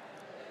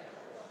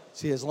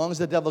 See, as long as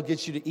the devil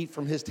gets you to eat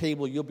from his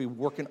table, you'll be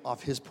working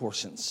off his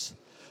portions.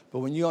 But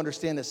when you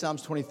understand that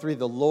Psalms 23,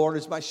 the Lord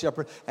is my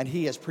shepherd, and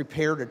he has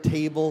prepared a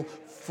table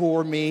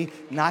for me,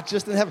 not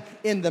just in heaven,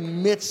 in the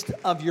midst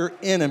of your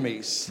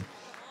enemies.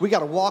 We got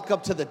to walk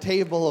up to the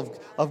table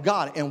of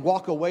God and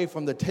walk away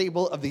from the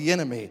table of the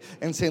enemy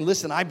and say,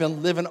 listen, I've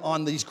been living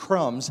on these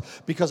crumbs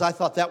because I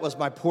thought that was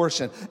my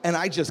portion. And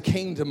I just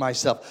came to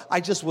myself.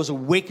 I just was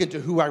awakened to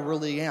who I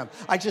really am.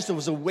 I just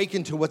was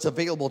awakened to what's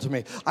available to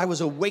me. I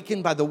was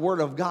awakened by the word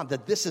of God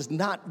that this is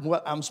not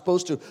what I'm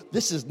supposed to.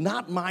 This is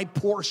not my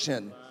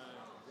portion.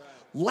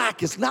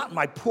 Lack is not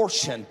my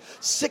portion.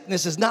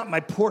 Sickness is not my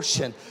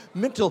portion.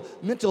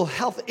 Mental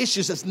health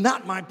issues is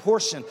not my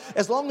portion.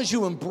 As long as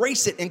you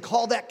embrace it and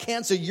call that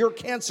cancer your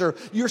cancer,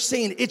 you're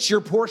saying it's your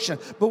portion.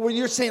 But when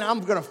you're saying, I'm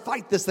going to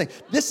fight this thing,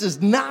 this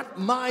is not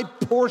my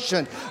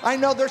portion. I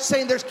know they're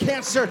saying there's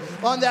cancer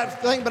on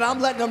that thing, but I'm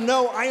letting them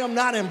know I am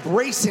not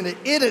embracing it.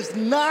 It is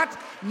not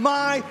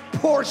my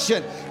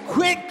portion.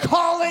 Quit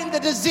calling the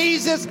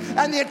diseases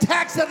and the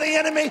attacks of the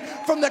enemy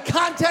from the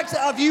context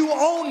of you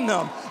own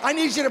them. I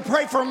need you to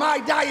pray for my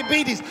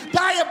diabetes.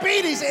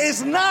 Diabetes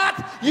is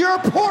not your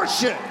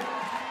portion.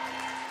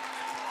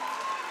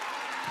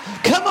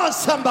 Come on,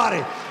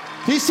 somebody.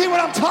 Do you see what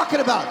I'm talking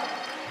about?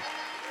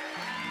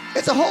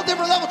 It's a whole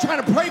different level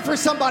trying to pray for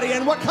somebody,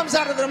 and what comes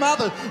out of their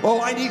mouth is, oh,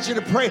 I need you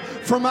to pray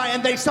for my,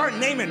 and they start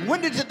naming.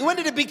 When did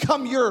it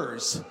become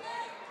yours?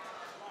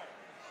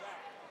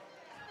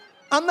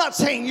 I'm not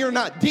saying you're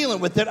not dealing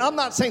with it. I'm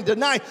not saying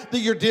deny that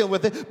you're dealing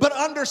with it, but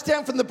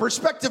understand from the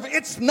perspective,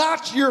 it's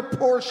not your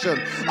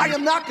portion. I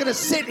am not going to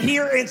sit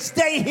here and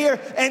stay here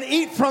and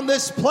eat from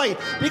this plate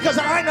because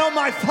I know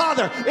my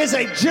Father is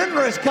a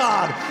generous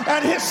God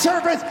and his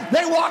servants,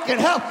 they walk in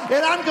health,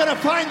 and I'm going to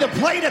find the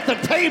plate at the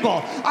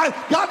table.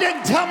 God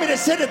didn't tell me to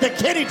sit at the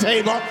kiddie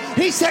table.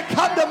 He said,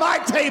 come to my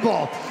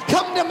table.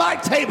 Come to my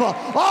table.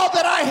 All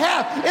that I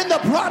have. In the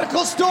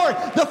prodigal story,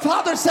 the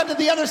father said to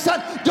the other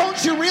son,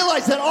 don't you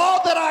realize that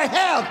all that I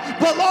have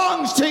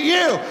belongs to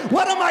you?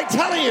 What am I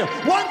telling you?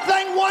 One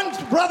thing one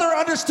brother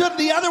understood,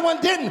 the other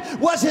one didn't,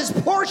 was his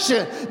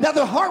portion. Now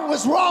the heart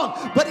was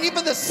wrong, but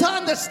even the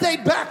son that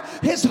stayed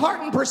back, his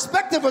heart and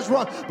perspective was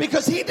wrong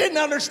because he didn't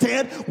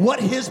understand what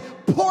his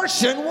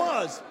portion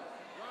was.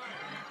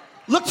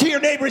 Look to your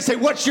neighbor and say,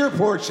 what's your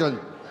portion?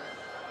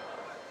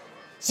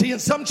 See, in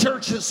some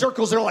church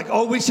circles, they're like,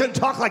 oh, we shouldn't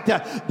talk like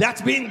that.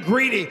 That's being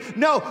greedy.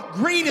 No,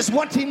 greed is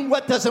wanting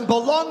what doesn't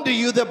belong to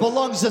you that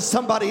belongs to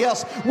somebody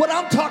else. What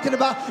I'm talking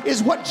about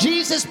is what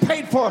Jesus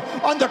paid for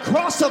on the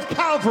cross of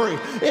Calvary.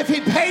 If he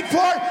paid for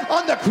it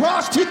on the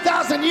cross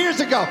 2,000 years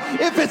ago,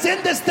 if it's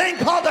in this thing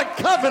called a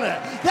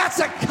covenant, that's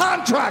a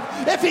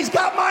contract. If he's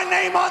got my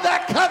name on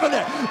that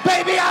covenant,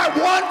 baby, I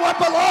want what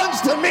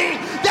belongs to me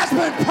that's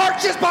been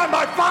purchased by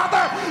my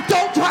Father.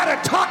 Don't try to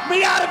talk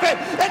me out of it,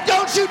 and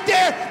don't you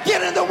dare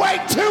get in the way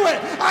to it.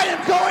 I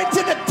am going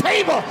to the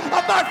table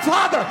of my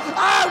Father.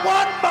 I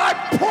want my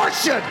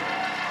portion.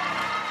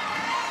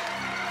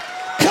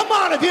 Come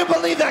on, if you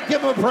believe that,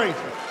 give him a praise.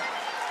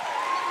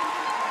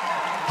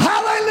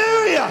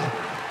 Hallelujah.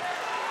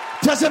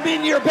 Doesn't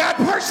mean you're a bad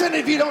person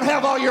if you don't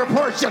have all your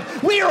portion.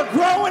 We are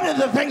growing in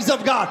the things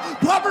of God.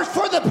 Proverbs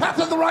 4, the path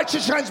of the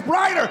righteous shines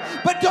brighter,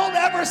 but don't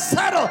ever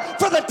settle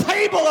for the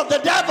table of the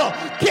devil.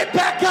 Get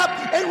back up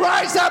and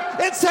rise up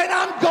and say,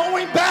 I'm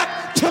going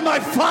back to my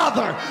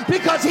Father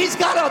because he's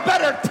got a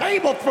better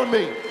table for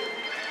me.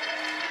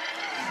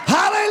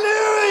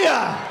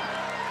 Hallelujah.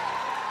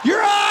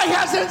 Your eye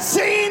hasn't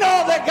seen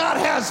all that God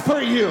has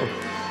for you.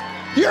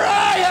 Your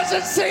eye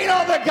hasn't seen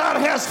all that God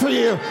has for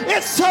you.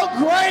 It's so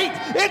great.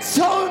 It's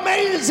so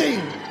amazing.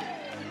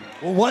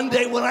 Well, one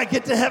day when I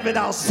get to heaven,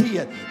 I'll see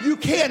it. You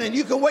can, and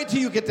you can wait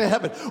till you get to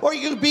heaven. Or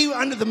you can be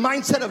under the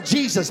mindset of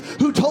Jesus,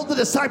 who told the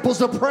disciples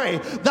to pray,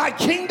 thy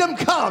kingdom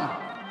come.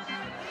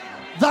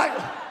 Thy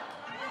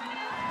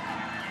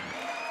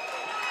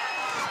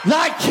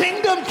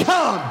kingdom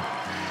come.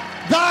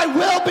 Thy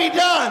will be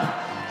done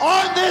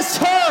on this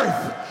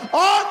earth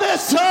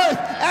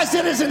as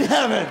it is in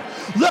heaven.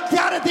 Look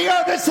down at the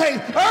earth and say,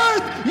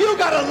 earth, you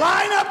got to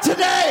line up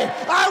today.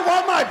 I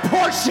want my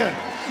portion.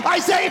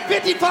 Isaiah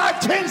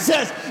 55:10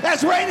 says,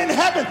 as rain in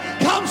heaven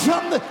comes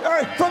from the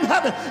earth, from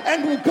heaven,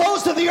 and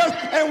goes to the earth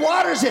and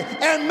waters it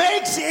and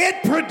makes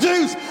it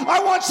produce.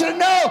 I want you to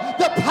know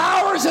the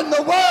power's in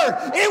the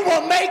word. It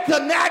will make the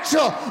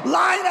natural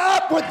line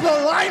up with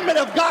the alignment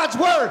of God's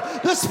word.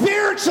 The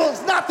spiritual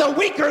is not the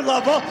weaker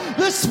level.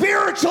 The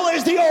spiritual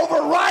is the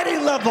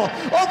overriding level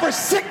over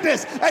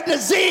sickness and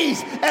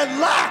disease and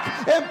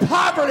lack and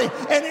poverty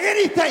and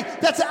anything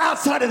that's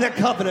outside of that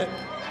covenant.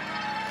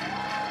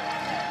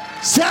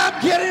 Say,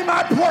 I'm getting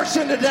my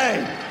portion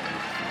today.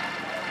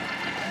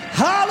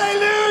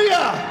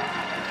 Hallelujah.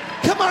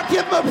 Come on,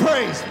 give him a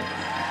praise.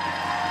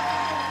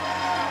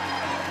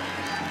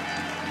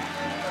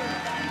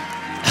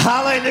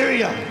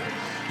 Hallelujah.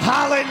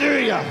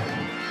 Hallelujah.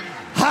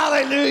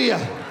 Hallelujah.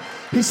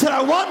 He said,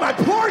 I want my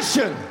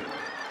portion.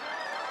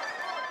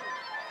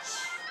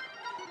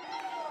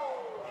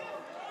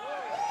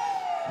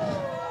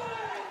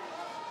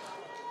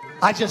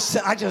 I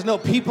just know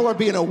people are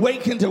being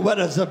awakened to what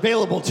is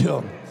available to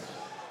them.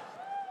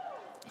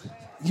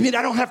 You mean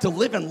I don't have to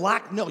live in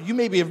lack? No, you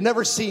maybe have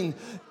never seen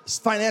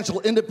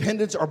financial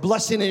independence or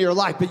blessing in your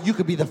life, but you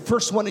could be the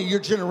first one in your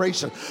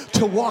generation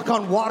to walk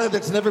on water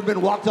that's never been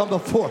walked on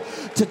before,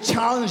 to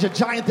challenge a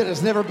giant that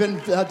has never been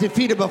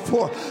defeated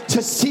before,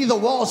 to see the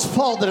walls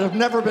fall that have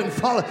never been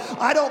fallen.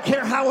 I don't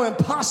care how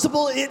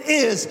impossible it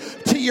is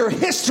to your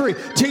history,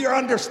 to your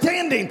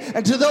understanding,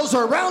 and to those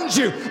around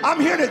you. I'm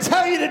here to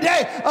tell you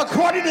today,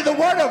 according to the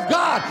word of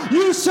God,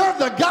 you serve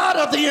the God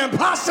of the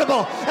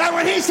impossible. And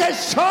when he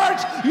says charge,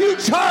 you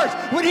charge.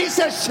 When he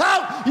says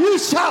shout, you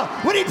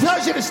shout. When he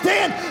tells you to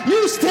stand,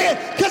 you stand,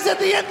 because at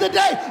the end of the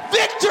day,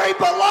 victory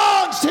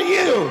belongs to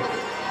you.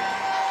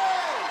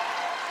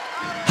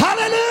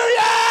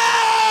 Hallelujah!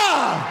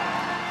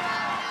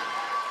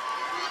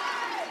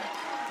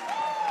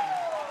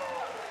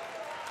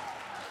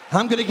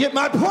 I'm going to get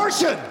my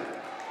portion.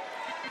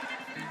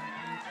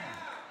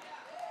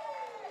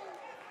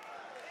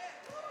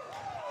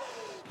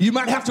 You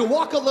might have to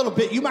walk a little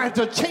bit. You might have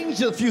to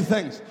change a few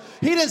things.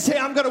 He didn't say,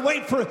 I'm going to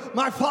wait for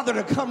my Father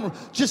to come,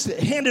 just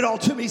hand it all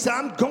to me. He said,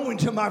 I'm going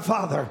to my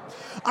Father.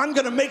 I'm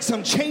going to make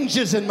some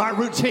changes in my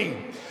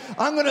routine.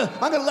 I'm going to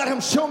let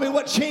him show me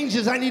what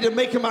changes I need to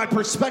make in my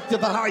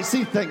perspective of how I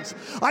see things.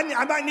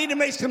 I might need to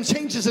make some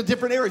changes in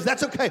different areas.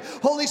 That's okay.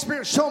 Holy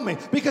Spirit, show me,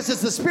 because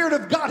it's the Spirit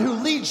of God who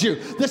leads you.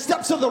 The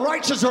steps of the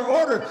righteous are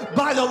ordered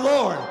by the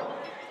Lord.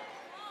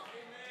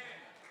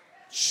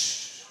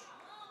 Shh.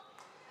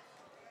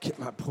 Get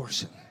my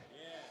portion.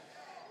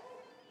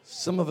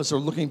 Some of us are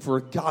looking for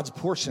God's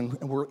portion,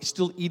 and we're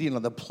still eating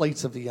on the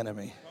plates of the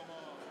enemy.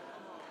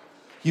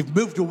 You've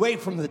moved away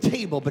from the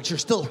table, but you're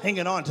still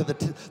hanging on to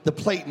the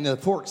plate and the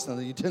forks and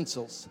the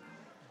utensils.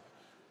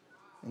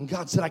 And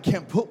God said, I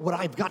can't put what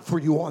I've got for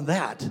you on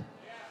that.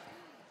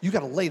 You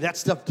got to lay that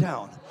stuff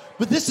down.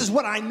 But this is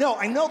what I know.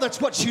 I know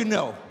that's what you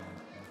know.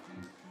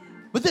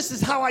 But this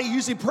is how I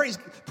usually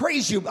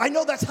praise you. I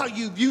know that's how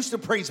you used to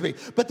praise me.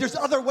 But there's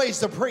other ways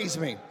to praise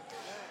me.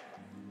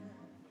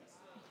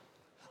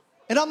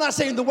 And I'm not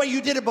saying the way you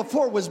did it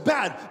before was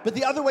bad, but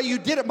the other way you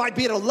did it might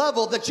be at a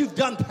level that you've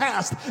done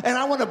past. And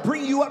I want to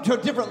bring you up to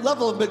a different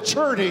level of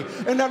maturity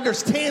and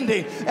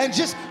understanding. And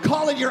just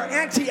calling your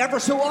auntie ever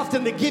so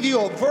often to give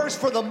you a verse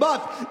for the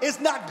month is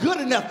not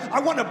good enough. I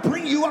want to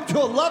bring you up to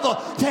a level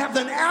to have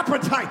an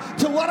appetite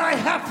to what I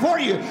have for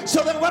you.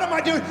 So then what am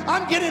I doing?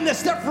 I'm getting this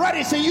stuff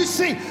ready. So you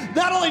see,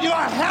 not only do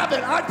I have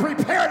it, I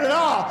prepared it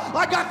all.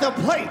 I got the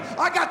plate.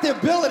 I got the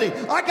ability.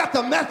 I got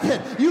the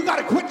method. You got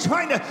to quit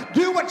trying to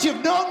do what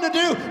you've known to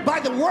do by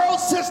the world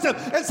system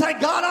and say,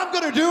 God, I'm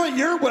going to do it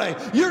your way,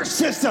 your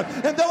system.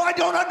 And though I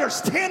don't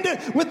understand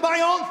it with my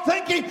own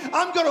thinking,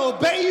 I'm going to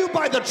obey you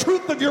by the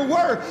truth of your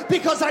word,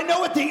 because I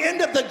know at the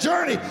end of the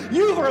journey,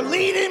 you are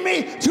leading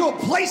me to a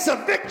place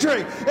of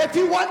victory. If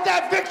you want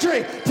that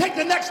victory, take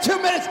the next 2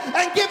 minutes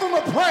and give him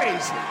a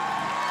praise.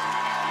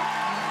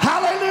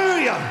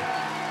 Hallelujah.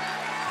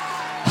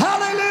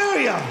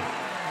 Hallelujah.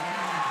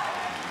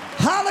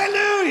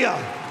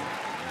 Hallelujah.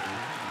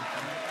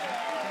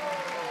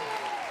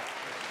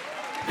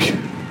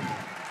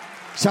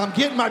 So I'm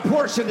getting my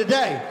portion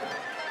today.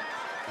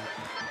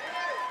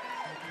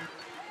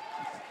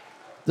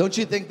 Don't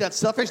you think that's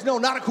selfish? No,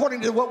 not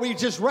according to what we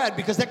just read,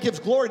 because that gives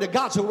glory to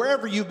God. So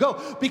wherever you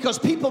go, because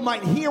people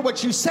might hear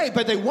what you say,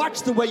 but they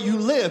watch the way you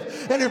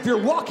live. And if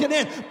you're walking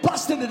in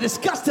busted and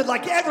disgusted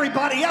like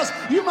everybody else,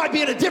 you might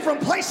be in a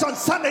different place on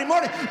Sunday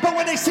morning. But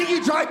when they see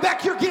you drive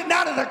back, you're getting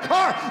out of the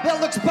car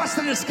that looks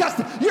busted and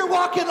disgusted. You're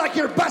walking like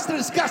you're busted and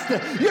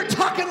disgusted. You're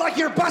talking like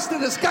you're busted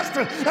and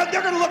disgusted. And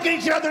they're going to look at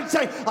each other and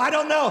say, I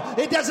don't know.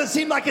 It doesn't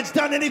seem like it's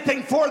done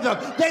anything for them.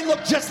 They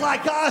look just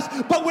like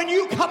us. But when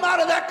you come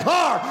out of that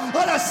car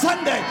on a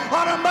Sunday,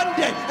 on a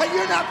Monday, and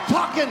you're not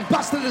talking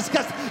busted and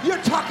disgusted, you're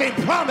talking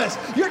promise,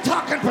 you're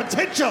talking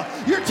potential,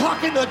 you're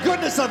talking the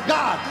goodness of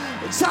God.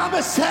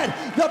 Psalmist said,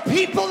 the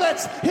people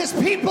his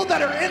people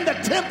that are in the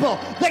temple,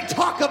 they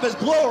talk of his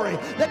glory.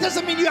 That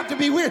doesn't mean you have to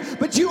be weird,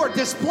 but you are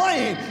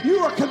displaying, you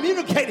are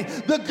communicating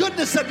the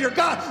goodness of your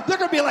God. They're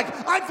going to be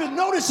like, I've been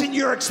noticing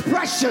your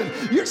expression.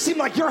 You seem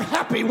like you're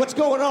happy. What's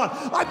going on?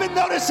 I've been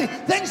noticing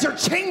things are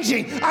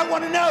changing. I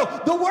want to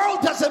know. The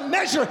world doesn't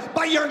measure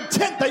by your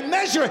intent. They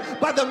measure it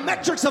by the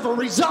metrics of a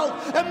result.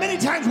 And many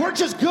times we're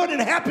just good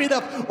and happy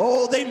enough.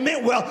 Oh, they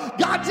meant well.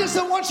 God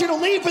doesn't want you to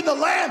leave in the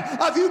land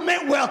of you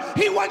meant well.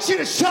 He wants you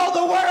to show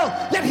the world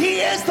that he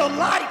is the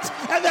light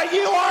and that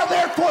you are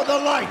there for the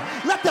light.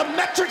 Let the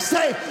metrics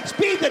say,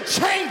 be the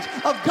change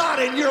of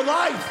God in your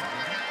life.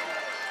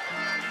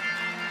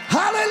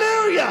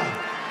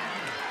 Hallelujah.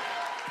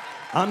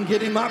 I'm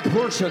getting my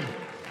portion.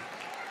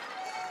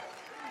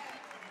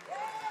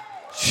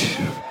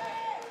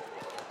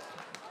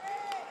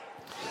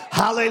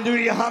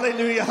 Hallelujah,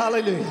 hallelujah,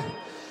 hallelujah.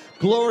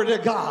 Glory to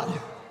God.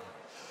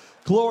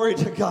 Glory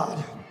to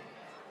God.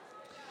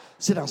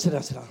 Sit down, sit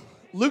down, sit down.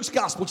 Luke's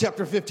Gospel,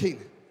 chapter 15.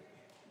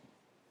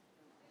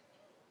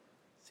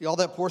 See, all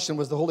that portion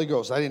was the Holy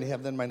Ghost. I didn't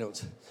have that in my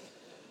notes.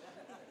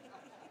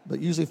 But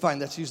usually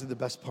that's usually the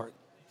best part.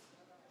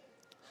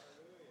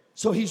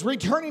 So he's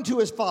returning to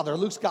his father,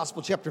 Luke's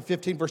Gospel, chapter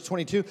 15, verse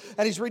 22,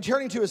 and he's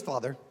returning to his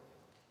father.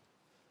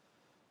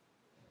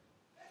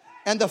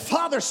 And the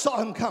father saw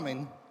him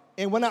coming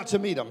and went out to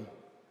meet him.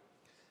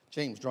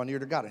 James, draw near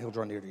to God, and he'll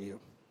draw near to you.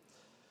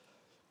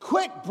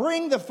 Quick,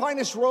 bring the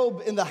finest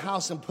robe in the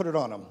house and put it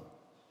on him.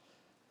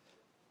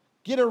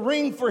 Get a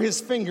ring for his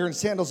finger and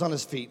sandals on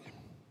his feet.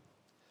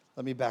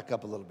 Let me back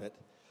up a little bit.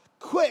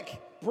 Quick,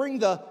 bring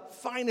the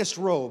finest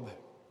robe.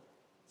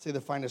 Say the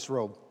finest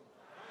robe.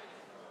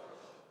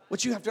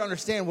 What you have to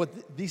understand,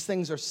 these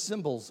things are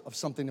symbols of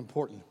something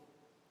important.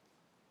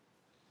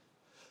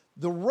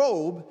 The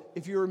robe,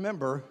 if you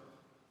remember,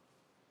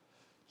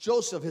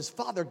 Joseph, his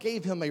father,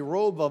 gave him a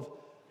robe of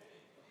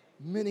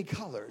many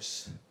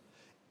colors.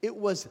 It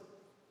was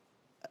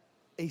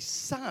a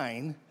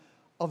sign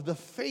of the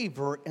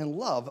favor and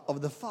love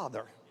of the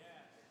father.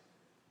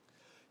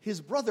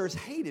 His brothers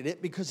hated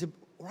it because it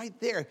right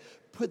there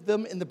put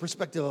them in the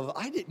perspective of,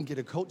 I didn't get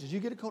a coat. Did you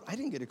get a coat? I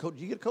didn't get a coat.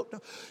 Did you get a coat? No,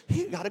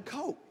 he got a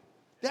coat.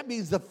 That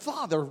means the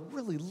father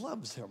really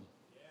loves him.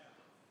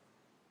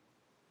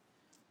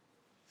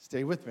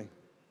 Stay with me.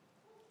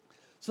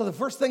 So the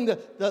first thing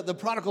the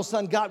prodigal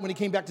son got when he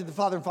came back to the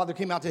father, and father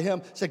came out to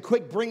him, said,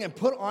 quick, bring and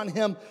put on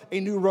him a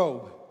new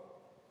robe.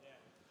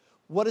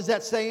 What is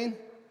that saying?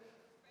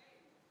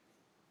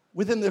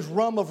 Within this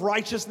realm of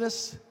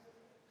righteousness,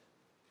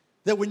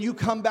 that when you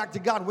come back to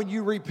God, when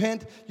you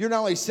repent, your not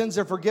only sins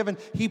are forgiven,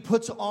 he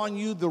puts on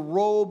you the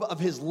robe of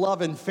his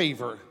love and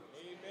favor.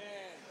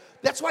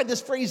 That's why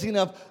this phrasing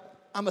of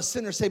I'm a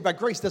sinner saved by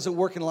grace doesn't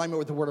work in alignment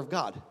with the Word of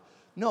God.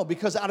 No,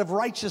 because out of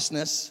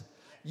righteousness,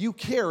 you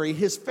carry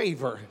His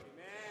favor. Amen.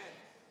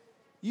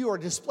 You are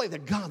displayed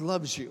that God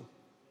loves you.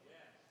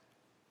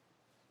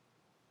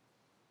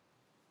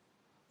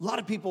 A lot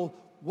of people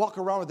walk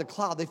around with a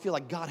cloud. They feel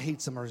like God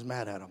hates them or is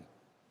mad at them.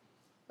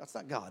 That's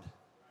not God.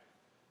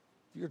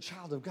 If you're a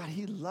child of God,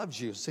 He loves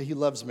you. Say, He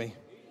loves me. He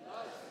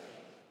loves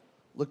me.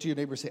 Look to your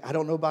neighbor and say, I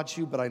don't know about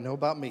you, but I know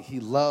about me. He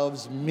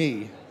loves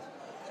me.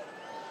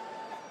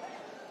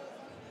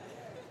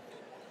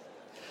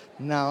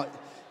 Now,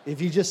 if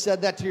you just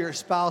said that to your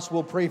spouse,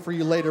 we'll pray for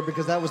you later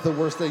because that was the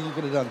worst thing you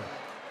could have done.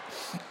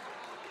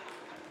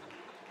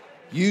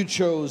 You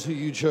chose who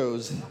you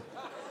chose.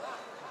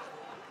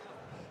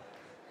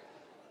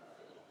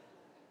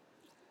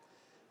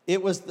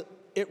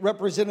 It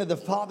represented the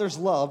Father's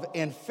love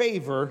and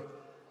favor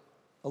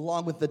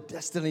along with the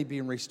destiny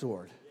being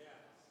restored.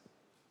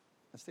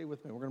 Now stay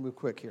with me. We're going to move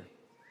quick here.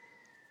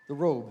 The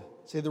robe.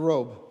 Say the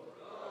robe.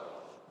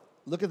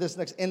 Look at this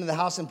next end of the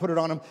house and put it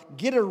on him.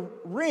 Get a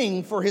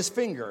ring for his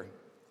finger.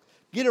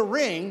 Get a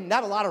ring,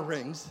 not a lot of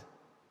rings,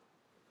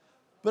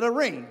 but a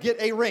ring. Get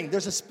a ring.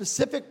 There's a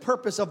specific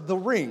purpose of the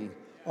ring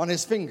on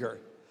his finger.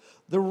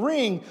 The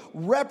ring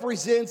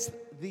represents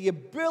the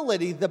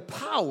ability, the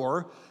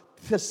power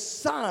to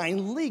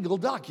sign legal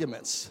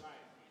documents.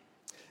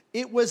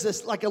 It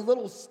was like a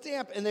little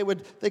stamp, and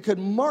they could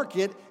mark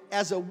it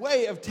as a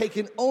way of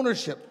taking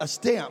ownership, a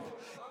stamp.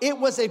 It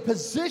was a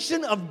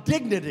position of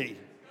dignity.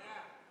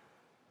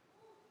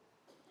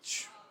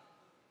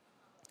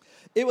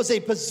 It was a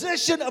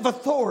position of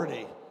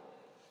authority.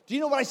 Do you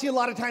know what I see a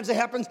lot of times that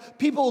happens?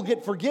 People will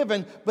get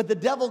forgiven, but the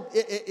devil,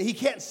 he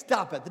can't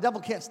stop it. The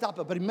devil can't stop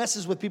it, but he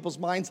messes with people's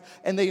minds,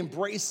 and they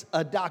embrace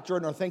a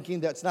doctrine or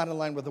thinking that's not in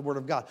line with the Word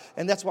of God.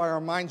 And that's why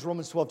our minds,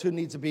 Romans 12:2,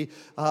 needs to be,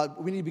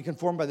 we need to be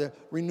conformed by the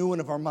renewing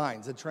of our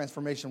minds, the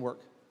transformation work.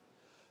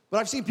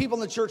 But I've seen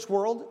people in the church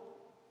world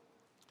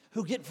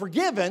who get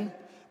forgiven,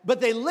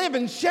 but they live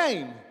in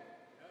shame.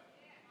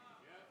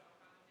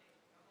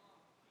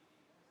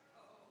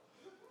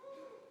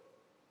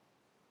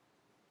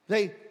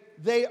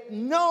 They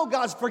know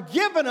God's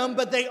forgiven them,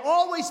 but they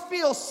always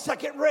feel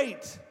second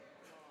rate.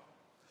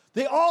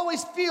 They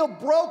always feel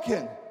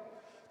broken.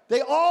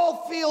 They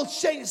all feel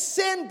shame.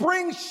 Sin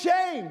brings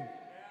shame.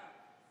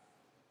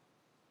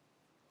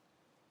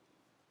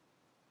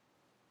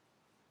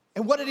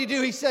 And what did he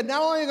do? He said,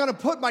 not only am I going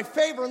to put my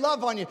favor and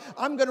love on you,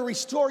 I'm going to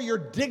restore your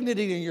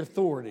dignity and your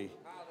authority.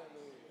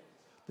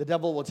 The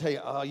devil will tell you,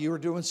 oh, you were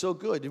doing so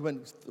good. You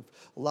went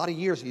a lot of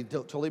years, you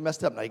totally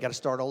messed up. Now you got to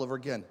start all over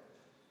again.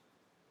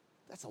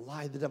 That's a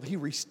lie of the devil. He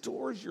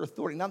restores your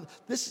authority. Now,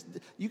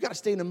 you got to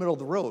stay in the middle of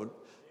the road.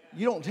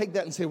 You don't take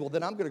that and say, well,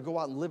 then I'm going to go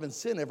out and live in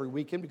sin every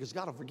weekend because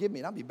God will forgive me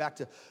and I'll be back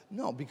to...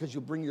 No, because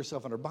you'll bring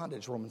yourself under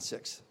bondage, Romans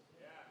 6.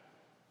 Yeah.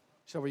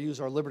 Shall we use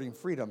our liberty and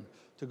freedom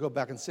to go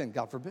back and sin?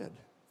 God forbid.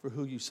 For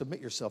who you submit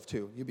yourself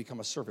to, you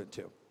become a servant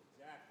to. Exactly.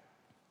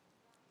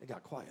 It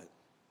got quiet.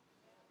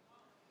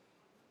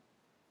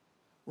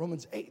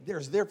 Romans 8,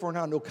 there's therefore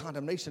now no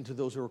condemnation to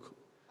those who are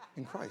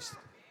in Christ.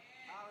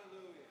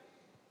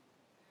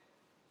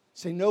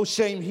 Say, no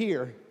shame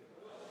here.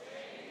 No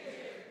shame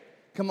here.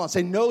 Come on,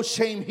 say, no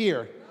shame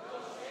here. No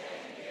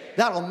shame here.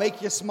 That'll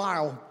make you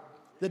smile.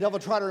 The devil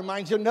try to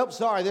remind you, nope,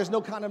 sorry, there's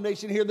no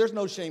condemnation here. There's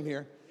no shame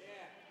here. Yeah.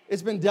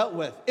 It's been dealt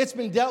with. It's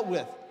been dealt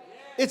with.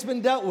 Yeah. It's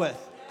been dealt with.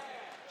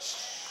 Yeah.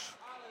 Shh.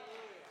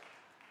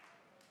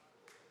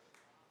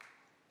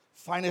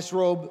 Finest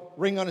robe,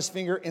 ring on his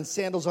finger, and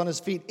sandals on his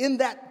feet. In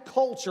that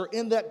culture,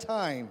 in that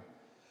time,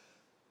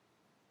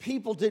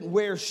 people didn't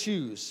wear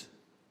shoes.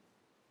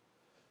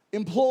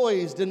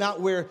 Employers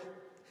didn't wear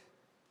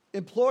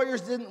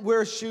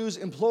shoes.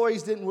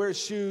 Employees didn't wear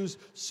shoes.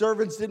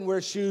 Servants didn't wear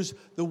shoes.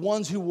 The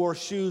ones who wore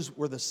shoes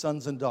were the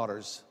sons and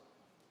daughters.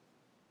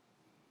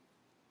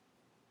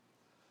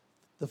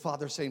 The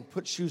father saying,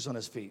 put shoes on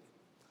his feet.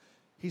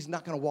 He's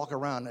not going to walk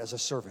around as a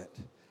servant.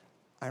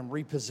 I'm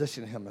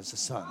repositioning him as a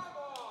son.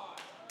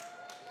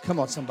 Come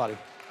on, somebody.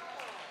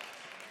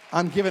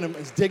 I'm giving him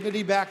his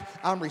dignity back.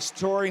 I'm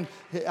restoring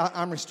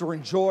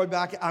joy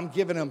back. I'm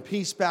giving him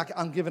peace back.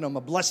 I'm giving him a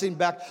blessing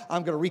back.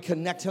 I'm going to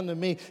reconnect him to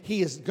me.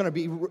 He is going to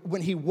be,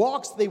 when he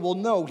walks, they will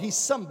know he's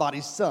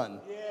somebody's son.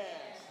 Yes,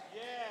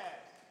 yes.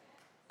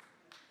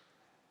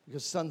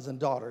 Because sons and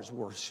daughters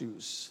wore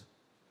shoes.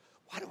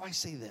 Why do I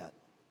say that?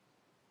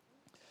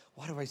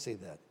 Why do I say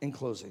that? In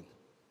closing,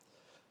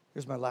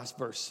 here's my last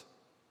verse.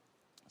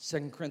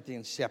 2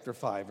 Corinthians chapter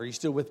 5. Are you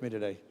still with me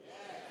today?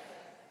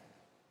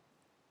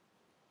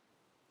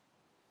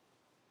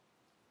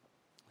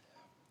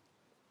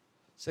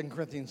 2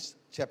 Corinthians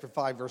chapter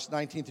 5, verse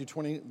 19 through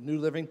 20, New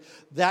Living.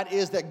 That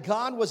is that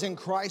God was in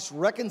Christ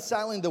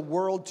reconciling the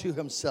world to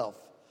himself,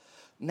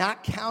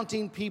 not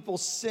counting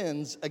people's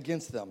sins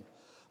against them,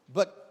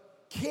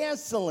 but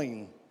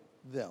canceling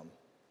them.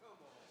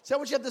 So I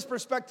want you to have this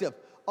perspective.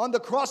 On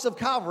the cross of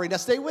Calvary, now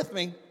stay with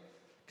me,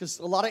 because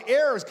a lot of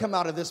errors come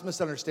out of this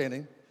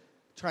misunderstanding,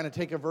 trying to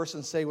take a verse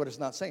and say what it's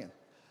not saying.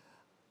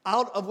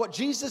 Out of what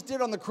Jesus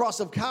did on the cross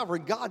of Calvary,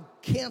 God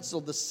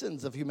canceled the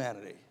sins of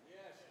humanity.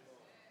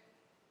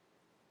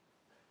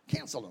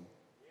 Canceled them.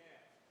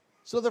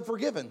 So they're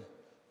forgiven.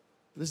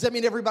 Does that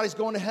mean everybody's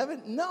going to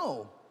heaven?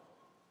 No.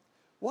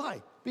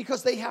 Why?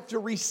 Because they have to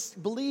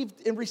believe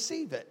and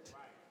receive it.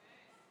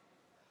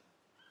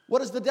 What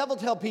does the devil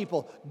tell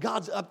people?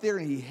 God's up there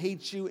and he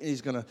hates you and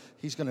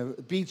he's gonna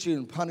beat you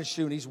and punish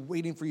you and he's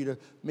waiting for you to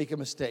make a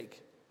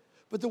mistake.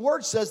 But the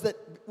word says that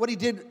what he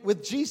did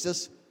with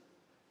Jesus,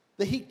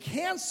 that he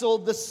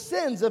canceled the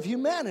sins of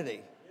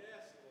humanity.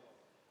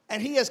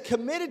 And he has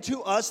committed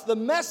to us the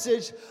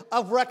message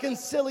of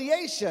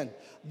reconciliation.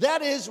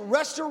 That is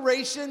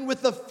restoration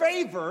with the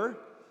favor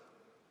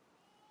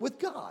with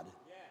God.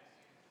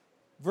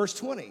 Verse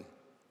 20.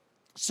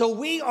 So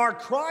we are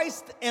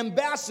Christ's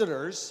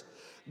ambassadors.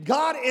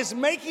 God is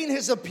making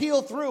his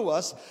appeal through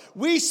us.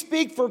 We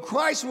speak for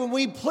Christ when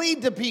we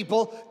plead to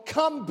people,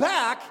 come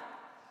back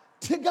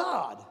to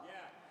God.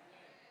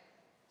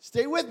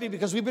 Stay with me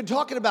because we've been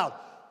talking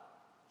about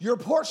your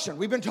portion.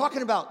 We've been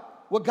talking about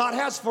what God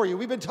has for you.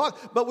 We've been talking,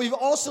 but we've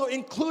also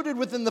included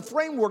within the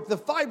framework, the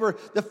fiber,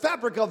 the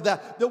fabric of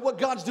that what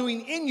God's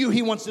doing in you,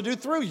 he wants to do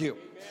through you.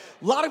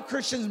 A lot of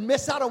Christians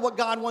miss out on what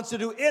God wants to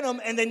do in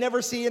them, and they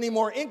never see any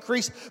more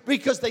increase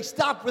because they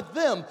stop with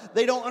them.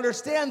 They don't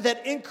understand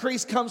that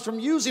increase comes from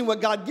using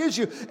what God gives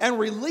you and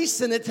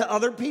releasing it to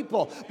other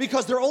people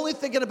because they're only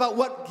thinking about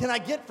what can I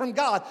get from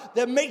God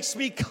that makes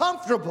me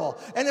comfortable.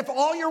 And if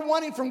all you're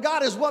wanting from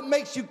God is what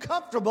makes you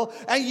comfortable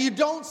and you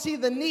don't see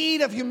the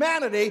need of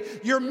humanity,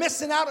 you're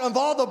missing out on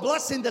all the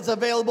blessing that's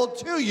available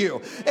to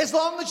you. As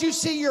long as you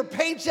see your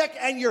paycheck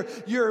and your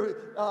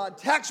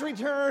tax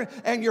return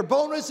and your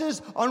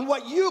bonuses on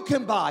what you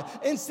can buy,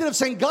 instead of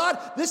saying, God,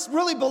 this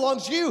really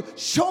belongs to you.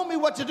 Show me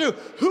what to do.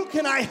 Who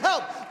can I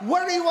help?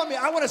 Where do you want me?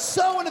 I want to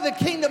sow into the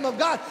kingdom of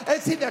God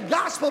and see the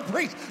gospel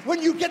preached.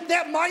 When you get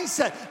that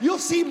mindset, you'll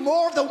see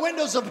more of the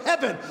windows of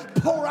heaven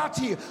pour out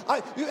to you.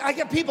 I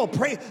get people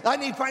pray, I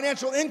need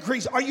financial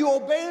increase. Are you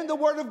obeying the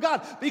word of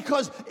God?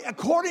 Because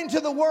according to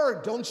the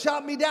word, don't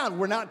shout me down.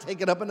 We're not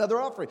taking up another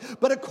offering.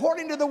 But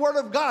according to the word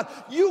of God,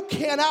 you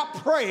cannot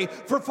pray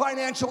for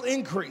financial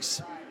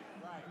increase.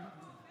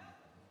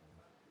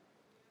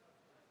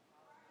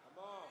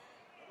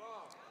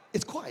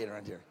 It's quiet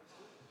around here.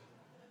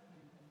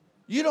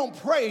 You don't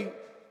pray.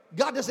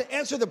 God doesn't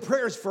answer the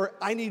prayers for,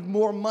 I need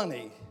more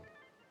money.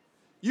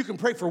 You can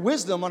pray for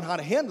wisdom on how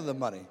to handle the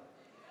money.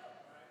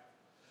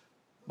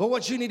 But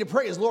what you need to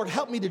pray is, Lord,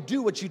 help me to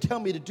do what you tell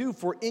me to do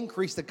for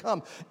increase to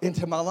come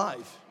into my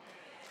life.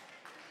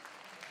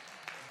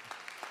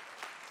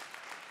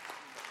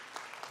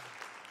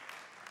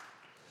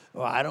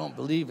 Well, I don't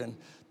believe in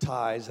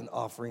tithes and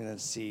offering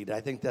and seed. I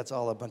think that's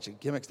all a bunch of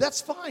gimmicks.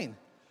 That's fine.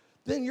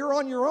 Then you're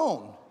on your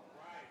own.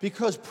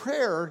 Because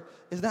prayer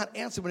is not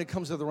answered when it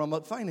comes to the realm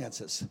of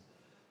finances.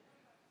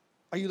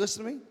 Are you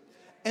listening to me?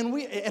 And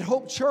we, at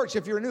Hope Church,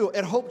 if you're new,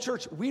 at Hope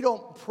Church, we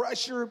don't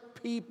pressure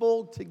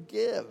people to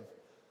give.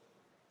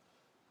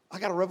 I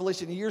got a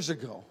revelation years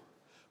ago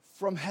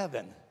from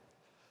heaven.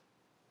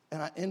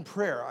 And in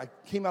prayer, I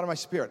came out of my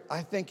spirit.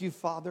 I thank you,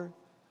 Father,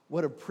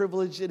 what a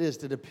privilege it is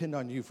to depend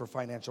on you for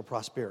financial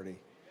prosperity.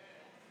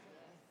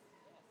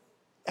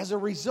 As a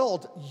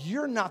result,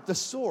 you're not the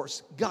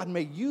source. God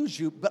may use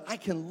you, but I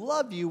can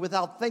love you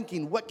without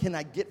thinking, what can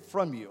I get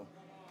from you?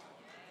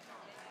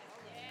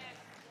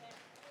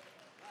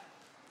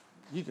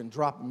 You can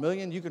drop $1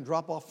 million, you can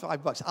drop off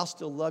 $5. I'll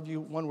still love you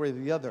one way or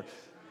the other.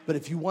 But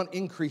if you want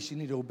increase, you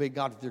need to obey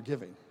God with your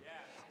giving.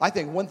 I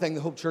think one thing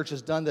the Hope Church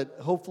has done that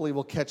hopefully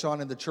will catch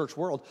on in the church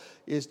world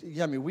is,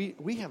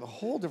 we have a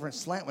whole different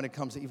slant when it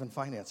comes to even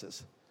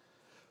finances.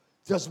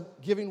 Does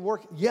giving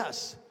work?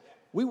 Yes.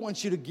 We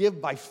want you to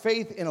give by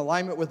faith in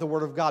alignment with the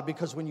Word of God,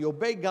 because when you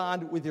obey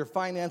God with your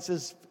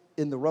finances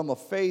in the realm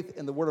of faith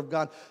and the Word of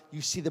God, you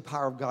see the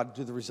power of God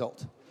do the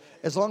result.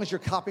 As long as you're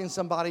copying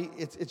somebody,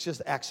 it's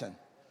just action.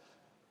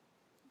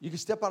 You can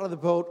step out of the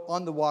boat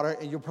on the water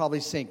and you'll probably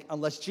sink,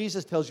 unless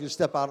Jesus tells you to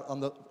step out on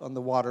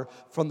the water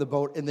from the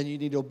boat, and then you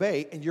need to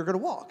obey and you're going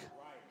to walk.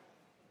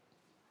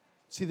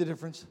 See the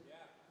difference?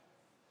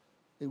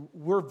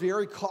 We're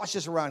very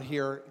cautious around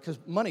here because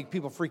money,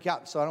 people freak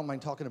out, so I don't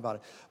mind talking about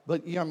it.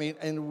 But,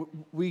 and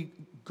we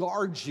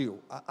guard you.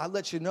 I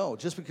let you know,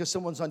 just because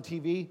someone's on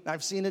TV,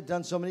 I've seen it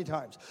done so many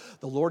times.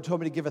 The Lord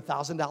told me to give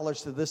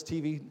 $1,000 to this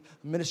TV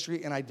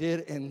ministry, and I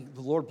did, and the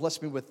Lord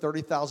blessed me with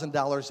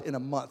 $30,000 in a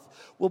month,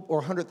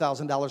 or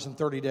 $100,000 in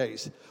 30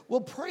 days.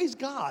 Well, praise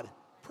God.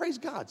 Praise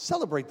God.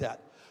 Celebrate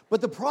that. But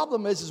the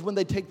problem is when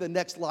they take the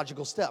next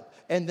logical step,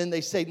 and then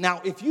they say,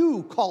 now, if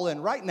you call in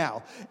right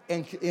now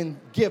and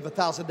give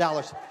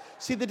 $1,000.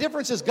 See, the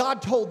difference is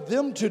God told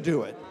them to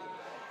do it.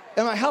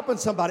 Am I helping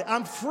somebody?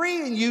 I'm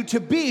freeing you to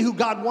be who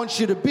God wants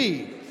you to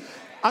be.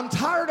 I'm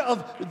tired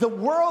of the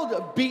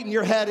world beating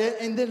your head in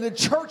and then the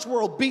church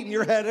world beating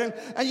your head in,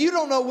 and you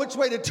don't know which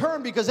way to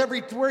turn because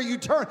everywhere you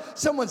turn,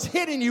 someone's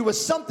hitting you with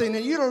something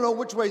and you don't know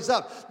which way's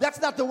up.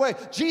 That's not the way.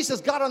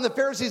 Jesus got on the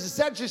Pharisees and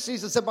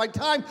Sadducees and said, by the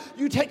time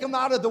you take them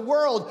out of the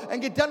world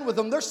and get done with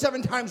them, they're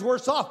 7 times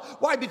worse off.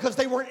 Why? Because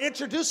they weren't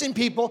introducing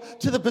people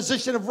to the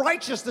position of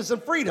righteousness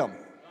and freedom.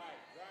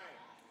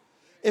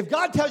 If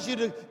God tells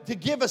you to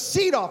give a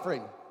seed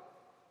offering,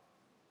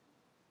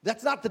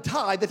 that's not the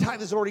tithe. The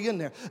tithe is already in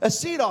there. A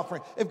seed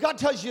offering. If God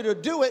tells you to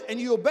do it and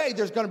you obey,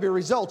 there's going to be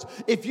results.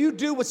 If you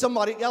do what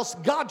somebody else,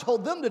 God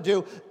told them to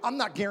do, I'm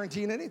not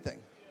guaranteeing anything.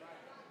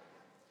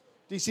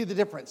 Do you see the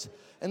difference?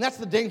 And that's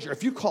the danger.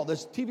 If you call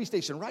this TV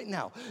station right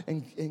now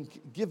and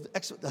give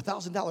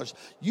 $1,000,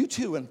 you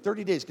too in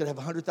 30 days could have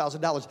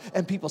 $100,000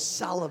 and people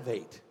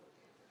salivate.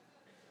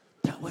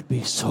 That would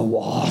be so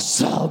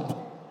awesome.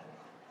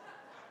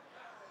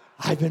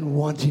 I've been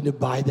wanting to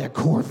buy that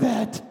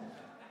Corvette.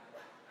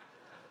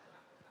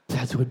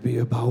 That would be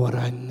about what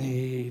I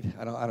need.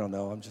 I don't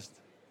know. I'm just.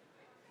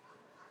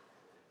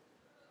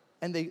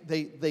 And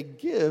they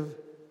give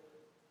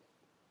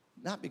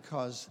not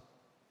because,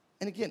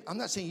 and again, I'm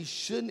not saying you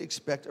shouldn't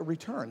expect a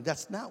return.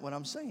 That's not what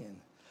I'm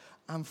saying.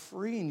 I'm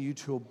freeing you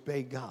to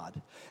obey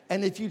God.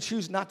 And if you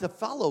choose not to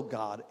follow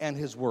God and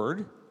His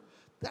Word,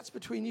 that's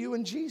between you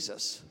and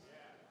Jesus.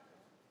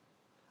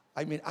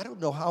 I mean, I don't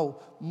know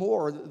how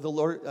more the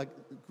Lord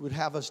would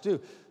have us do.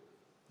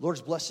 Lord's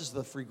blesses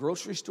the free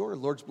grocery store.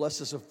 Lord's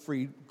blesses a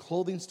free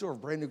clothing store,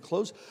 brand new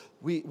clothes.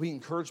 We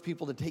encourage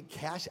people to take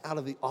cash out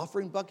of the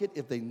offering bucket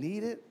if they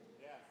need it.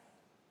 Yeah.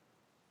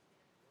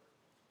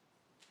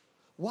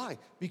 Why?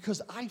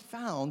 Because I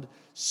found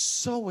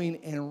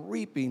sowing and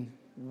reaping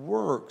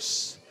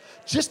works.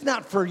 Just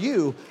not for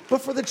you,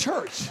 but for the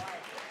church.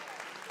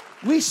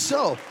 We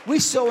sow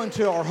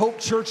into our Hope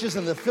churches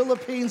in the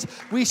Philippines.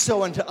 We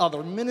sow into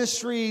other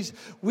ministries.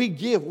 We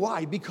give.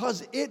 Why?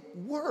 Because it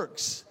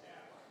works.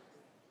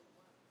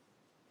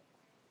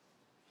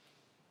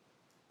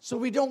 So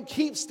we don't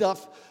keep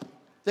stuff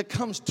that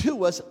comes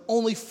to us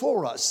only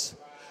for us.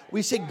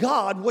 We say,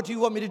 God, what do you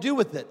want me to do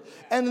with it?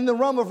 And in the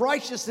realm of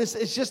righteousness,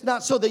 it's just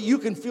not so that you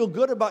can feel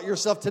good about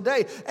yourself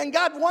today. And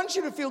God wants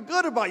you to feel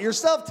good about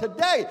yourself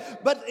today.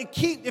 But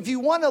if you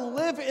want to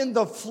live in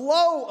the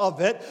flow of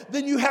it,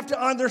 then you have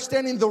to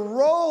understanding the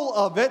role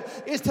of it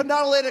is to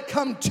not let it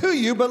come to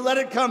you, but let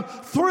it come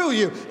through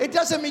you. It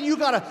doesn't mean you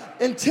got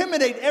to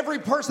intimidate every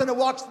person that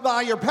walks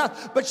by your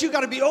path, but you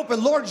got to be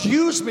open. Lord,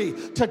 use me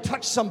to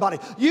touch somebody.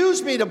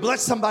 Use me to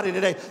bless somebody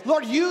today.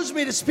 Lord, use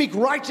me to speak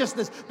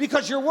righteousness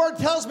because your word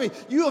tells me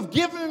you have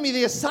given me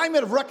the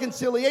assignment of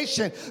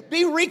reconciliation.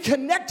 Be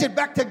reconnected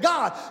back to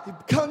God.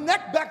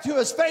 Connect back to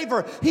His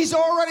favor. He's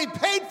already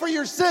paid for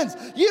your sins.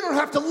 You don't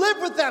have to live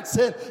with that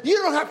sin. You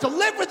don't have to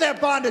live with that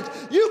bondage.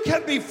 You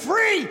can be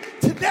free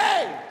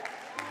today.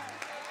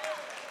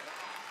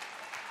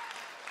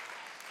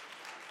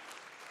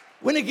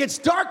 When it gets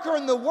darker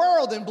in the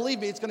world, and believe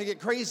me, it's going to get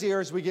crazier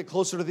as we get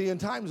closer to the end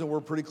times, and we're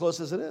pretty close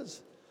as it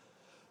is.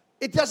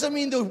 It doesn't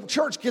mean the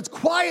church gets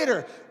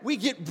quieter. We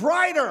get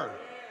brighter.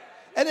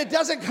 And it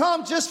doesn't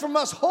come just from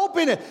us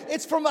hoping it.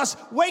 It's from us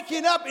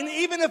waking up, and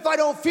even if I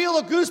don't feel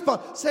a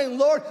goosebump, saying,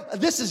 Lord,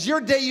 this is your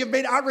day you've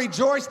made. I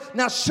rejoice.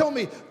 Now show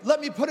me.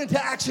 Let me put into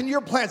action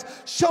your plans.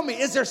 Show me.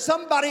 Is there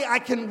somebody I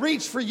can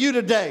reach for you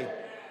today?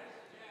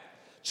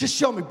 Just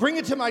show me. Bring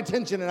it to my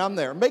attention, and I'm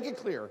there. Make it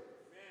clear.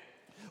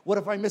 What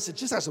if I miss it?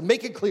 Just ask him.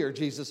 Make it clear,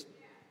 Jesus.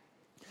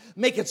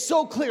 Make it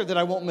so clear that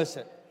I won't miss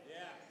it.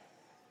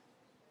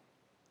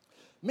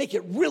 Make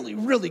it really,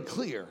 really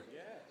clear.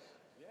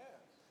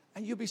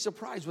 And you'll be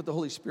surprised what the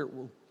Holy Spirit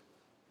will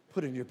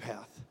put in your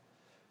path.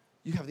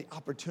 You have the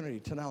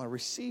opportunity to not only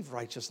receive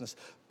righteousness,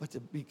 but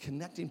to be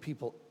connecting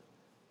people.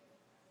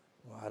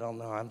 Well, I don't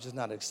know. I'm just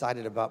not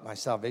excited about my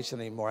salvation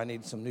anymore. I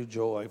need some new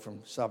joy from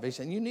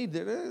salvation. And you need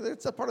that.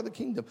 It's a part of the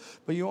kingdom.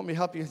 But you want me to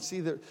help you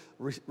see the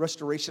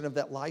restoration of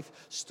that life?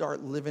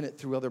 Start living it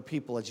through other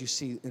people as you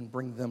see and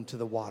bring them to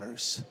the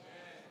waters.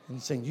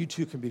 And saying, you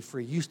too can be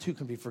free. You too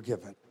can be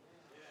forgiven.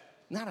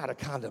 Not out of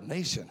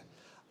condemnation.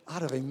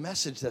 Out of a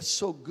message that's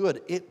so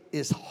good, it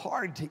is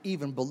hard to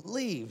even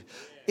believe.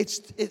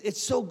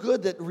 It's so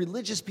good that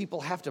religious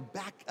people have to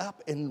back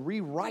up and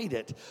rewrite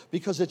it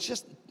because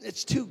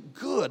it's too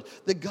good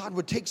that God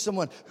would take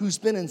someone who's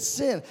been in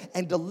sin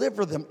and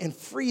deliver them and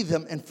free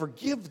them and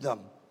forgive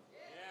them.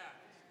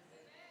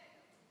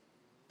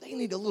 They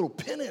need a little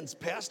penance,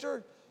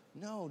 Pastor.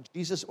 No,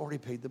 Jesus already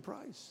paid the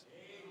price.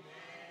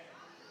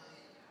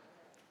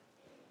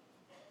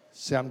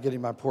 Say, I'm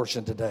getting my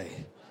portion today.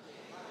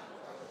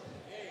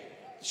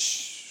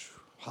 Shh,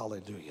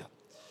 hallelujah.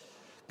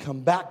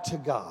 Come back to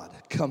God.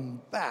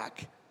 Come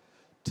back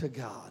to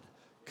God.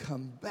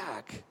 Come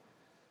back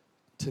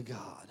to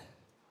God.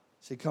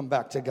 Say, come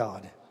back to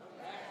God.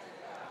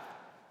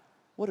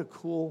 What a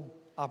cool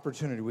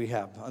opportunity we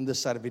have on this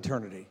side of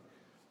eternity.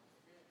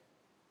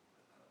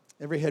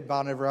 Every head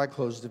bowed and every eye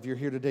closed. If you're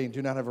here today and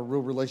do not have a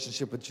real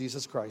relationship with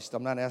Jesus Christ,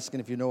 I'm not asking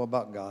if you know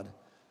about God.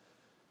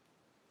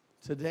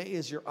 Today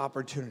is your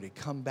opportunity.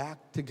 Come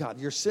back to God.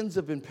 Your sins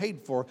have been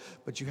paid for,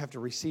 but you have to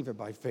receive it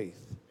by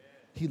faith.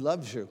 He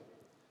loves you.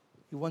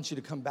 He wants you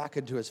to come back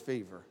into his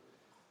favor.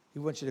 He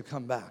wants you to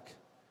come back.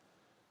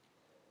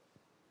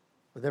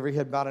 With every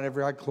head bowed and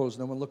every eye closed,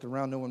 no one looking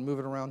around, no one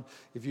moving around.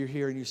 If you're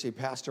here and you say,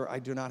 Pastor, I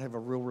do not have a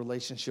real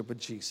relationship with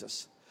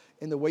Jesus.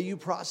 And the way you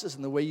process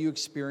and the way you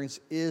experience,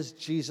 is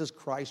Jesus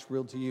Christ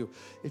real to you?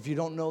 If you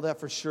don't know that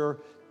for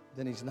sure,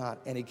 then he's not.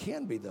 And he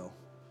can be, though.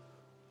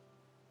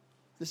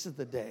 This is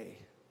the day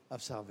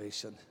of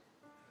salvation.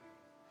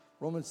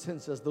 Romans 10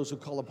 says, those who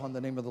call upon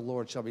the name of the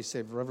Lord shall be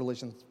saved.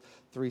 Revelation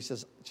 3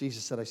 says,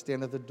 Jesus said, I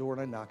stand at the door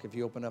and I knock. If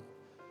you open up,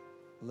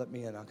 let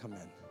me in, I'll come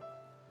in.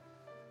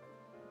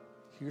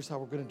 Here's how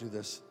we're going to do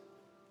this.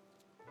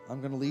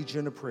 I'm going to lead you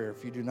into prayer.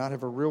 If you do not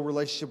have a real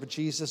relationship with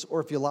Jesus, or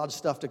if you allowed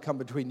stuff to come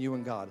between you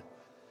and God,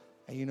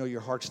 and you know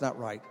your heart's not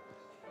right,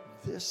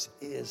 this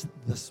is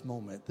this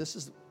moment. This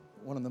is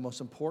one of the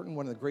most important,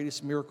 one of the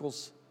greatest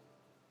miracles,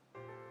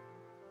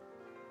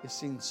 is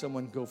seeing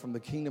someone go from the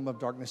kingdom of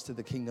darkness to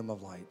the kingdom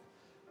of light,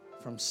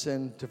 from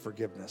sin to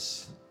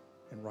forgiveness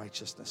and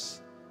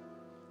righteousness.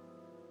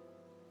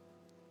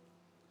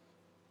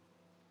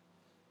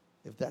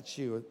 If that's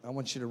you, I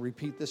want you to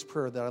repeat this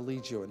prayer that I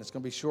lead you in. It's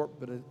going to be short,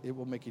 but it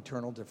will make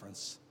eternal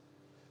difference.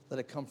 Let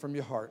it come from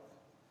your heart.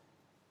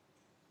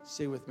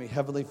 Say with me,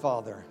 Heavenly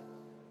Father,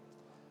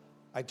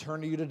 I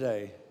turn to you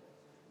today.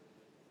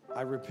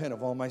 I repent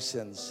of all my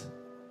sins.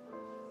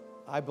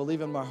 I believe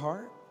in my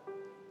heart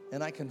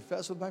and I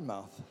confess with my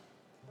mouth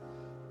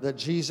that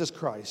Jesus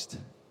Christ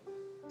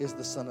is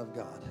the Son of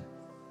God,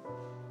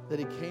 that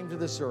he came to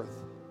this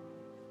earth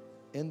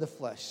in the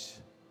flesh,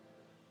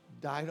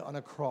 died on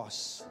a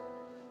cross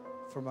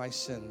for my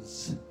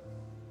sins,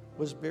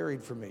 was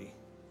buried for me,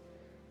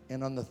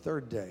 and on the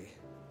third day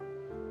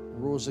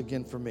rose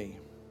again for me.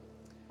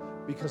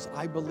 Because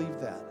I believe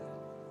that,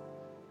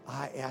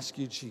 I ask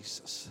you,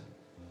 Jesus,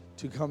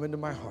 to come into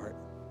my heart,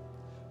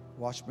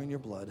 wash me in your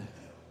blood,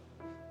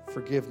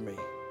 forgive me,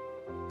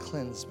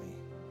 cleanse me,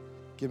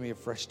 give me a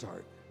fresh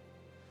start.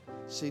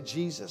 Say,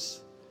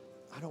 Jesus,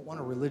 I don't want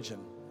a religion.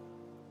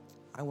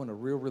 I want a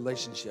real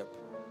relationship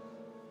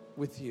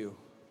with you.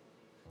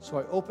 So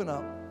I open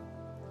up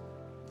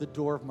the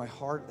door of my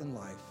heart and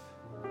life,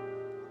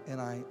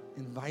 and I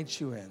invite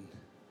you in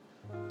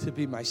to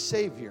be my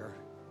Savior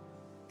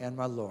and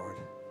my Lord.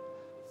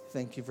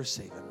 Thank you for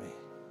saving me.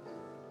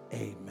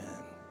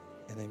 Amen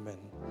and amen.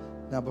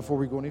 Now, before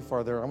we go any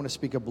farther, I want to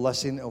speak a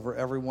blessing over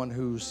everyone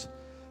who's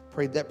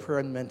prayed that prayer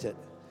and meant it.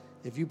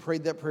 If you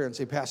prayed that prayer and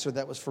say, Pastor,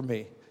 that was for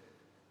me,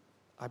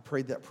 I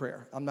prayed that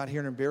prayer. I'm not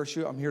here to embarrass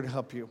you. I'm here to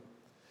help you.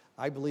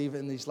 I believe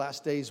in these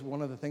last days,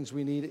 one of the things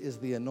we need is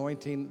the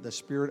anointing, the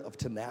spirit of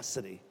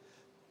tenacity.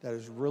 That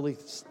is really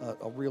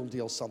a real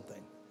deal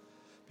something.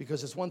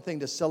 Because it's one thing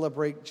to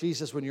celebrate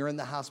Jesus when you're in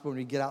the house, but when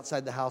you get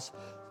outside the house,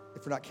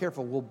 if we're not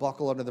careful, we'll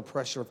buckle under the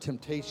pressure of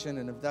temptation.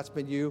 And if that's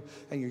been you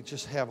and you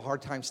just have a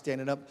hard time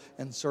standing up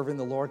and serving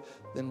the Lord,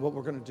 then what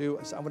we're going to do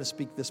is I'm going to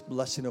speak this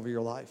blessing over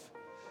your life.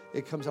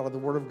 It comes out of the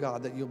Word of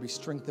God that you'll be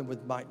strengthened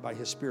with might by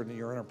His Spirit in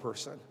your inner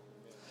person.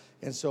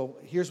 And so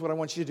here's what I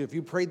want you to do. If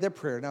you prayed that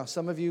prayer, now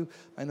some of you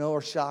I know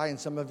are shy and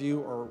some of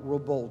you are real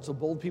bold. So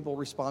bold people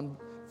respond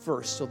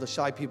first so the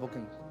shy people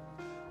can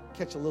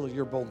catch a little of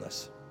your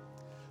boldness.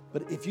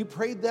 But if you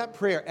prayed that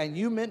prayer and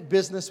you meant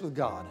business with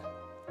God,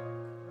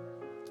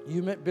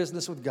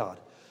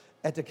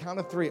 at the count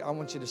of 3, I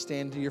want you to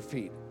stand to your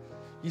feet.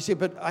 You say,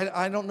 but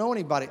I don't know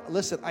anybody.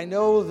 Listen, I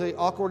know the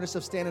awkwardness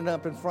of standing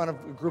up in front of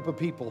a group of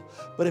people,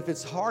 but if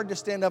it's hard to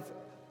stand up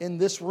in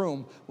this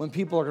room when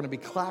people are going to be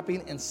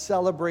clapping and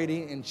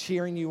celebrating and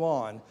cheering you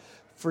on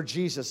for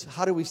Jesus,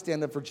 how do we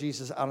stand up for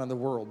Jesus out in the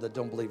world that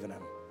don't believe in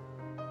Him?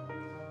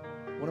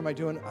 What am I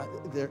doing?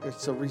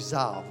 It's a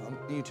resolve.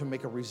 I need to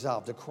make a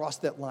resolve to cross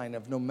that line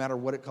of no matter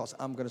what it costs,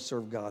 I'm going to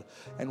serve God,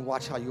 and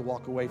watch how you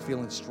walk away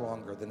feeling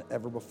stronger than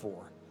ever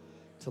before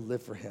to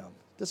live for Him.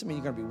 Doesn't mean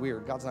you're going to be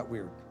weird. God's not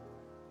weird.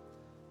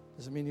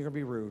 Doesn't mean you're going to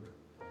be rude,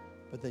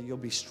 but that you'll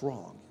be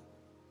strong.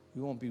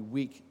 You won't be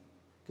weak,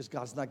 because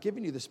God's not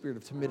giving you the spirit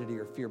of timidity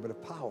or fear, but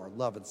of power,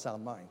 love, and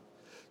sound mind.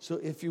 So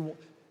if you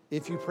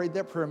prayed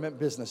that prayer, meant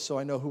business, so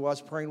I know who I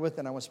was praying with,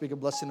 and I want to speak a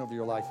blessing over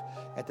your life.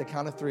 At the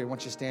count of 3, I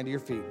want you to stand to your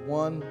feet.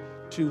 1,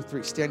 2,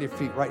 3. Stand to your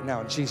feet right now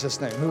in Jesus'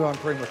 name. Who I'm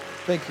praying with.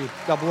 Thank you.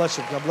 God bless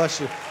you. God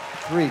bless you.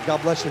 3.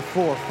 God bless you.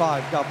 4,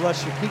 5. God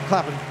bless you. Keep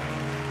clapping.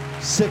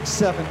 6,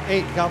 7,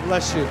 8. God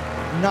bless you.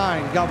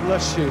 9. God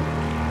bless you.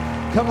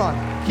 Come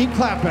on. Keep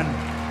clapping.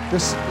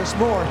 There's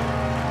more.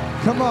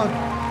 Come on.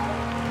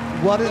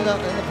 What in the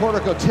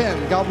portico?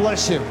 10. God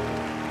bless you.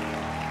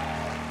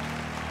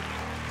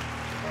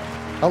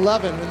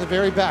 11 in the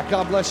very back.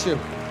 God bless you.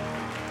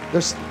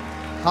 There's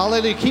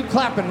hallelujah. Keep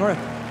clapping. We're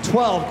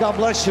 12. God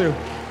bless you.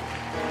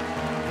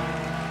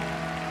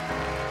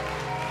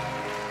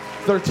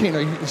 13.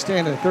 Are you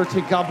standing?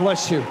 13. God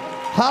bless you.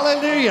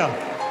 Hallelujah.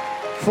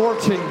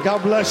 14.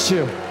 God bless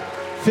you.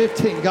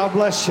 15. God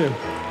bless you.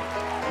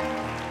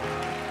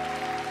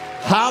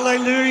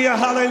 Hallelujah.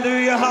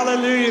 Hallelujah.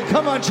 Hallelujah.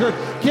 Come on, church.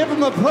 Give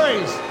Him a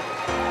praise.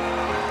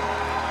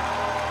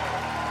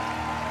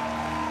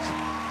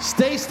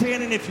 Stay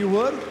standing if you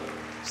would.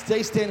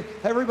 Stay standing.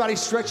 Everybody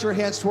stretch your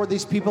hands toward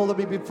these people. Let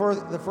me be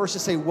the first to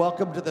say,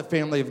 welcome to the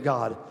family of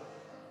God.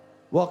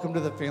 Welcome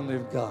to the family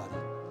of God.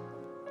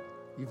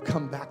 You've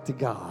come back to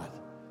God.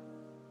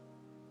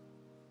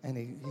 And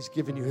he's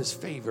given you his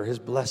favor, his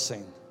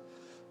blessing.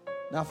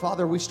 Now,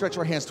 Father, we stretch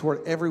our hands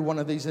toward every one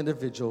of these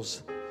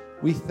individuals.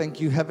 We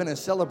thank you. Heaven is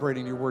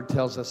celebrating, your word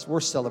tells us. We're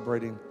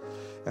celebrating.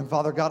 And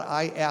Father God,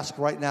 I ask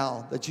right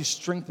now that you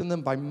strengthen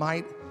them by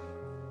might,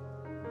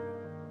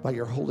 by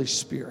your Holy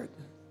Spirit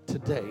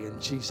today in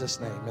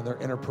Jesus' name, in their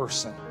inner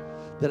person.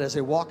 That as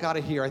they walk out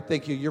of here, I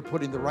thank you, you're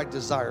putting the right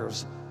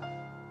desires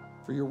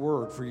for your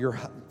word, for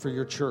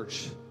your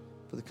church,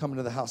 for the coming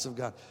to the house of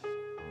God.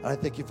 And I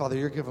thank you, Father,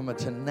 you're giving them a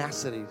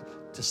tenacity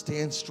to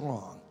stand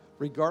strong,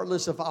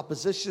 regardless of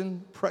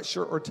opposition,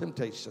 pressure, or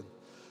temptation.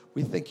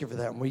 We thank you for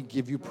that, and we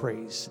give you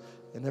praise.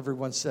 And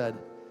everyone said,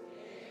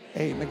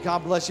 amen.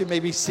 God bless you. You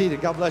may be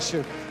seated. God bless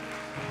you.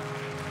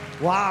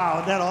 Wow,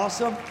 isn't that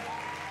awesome?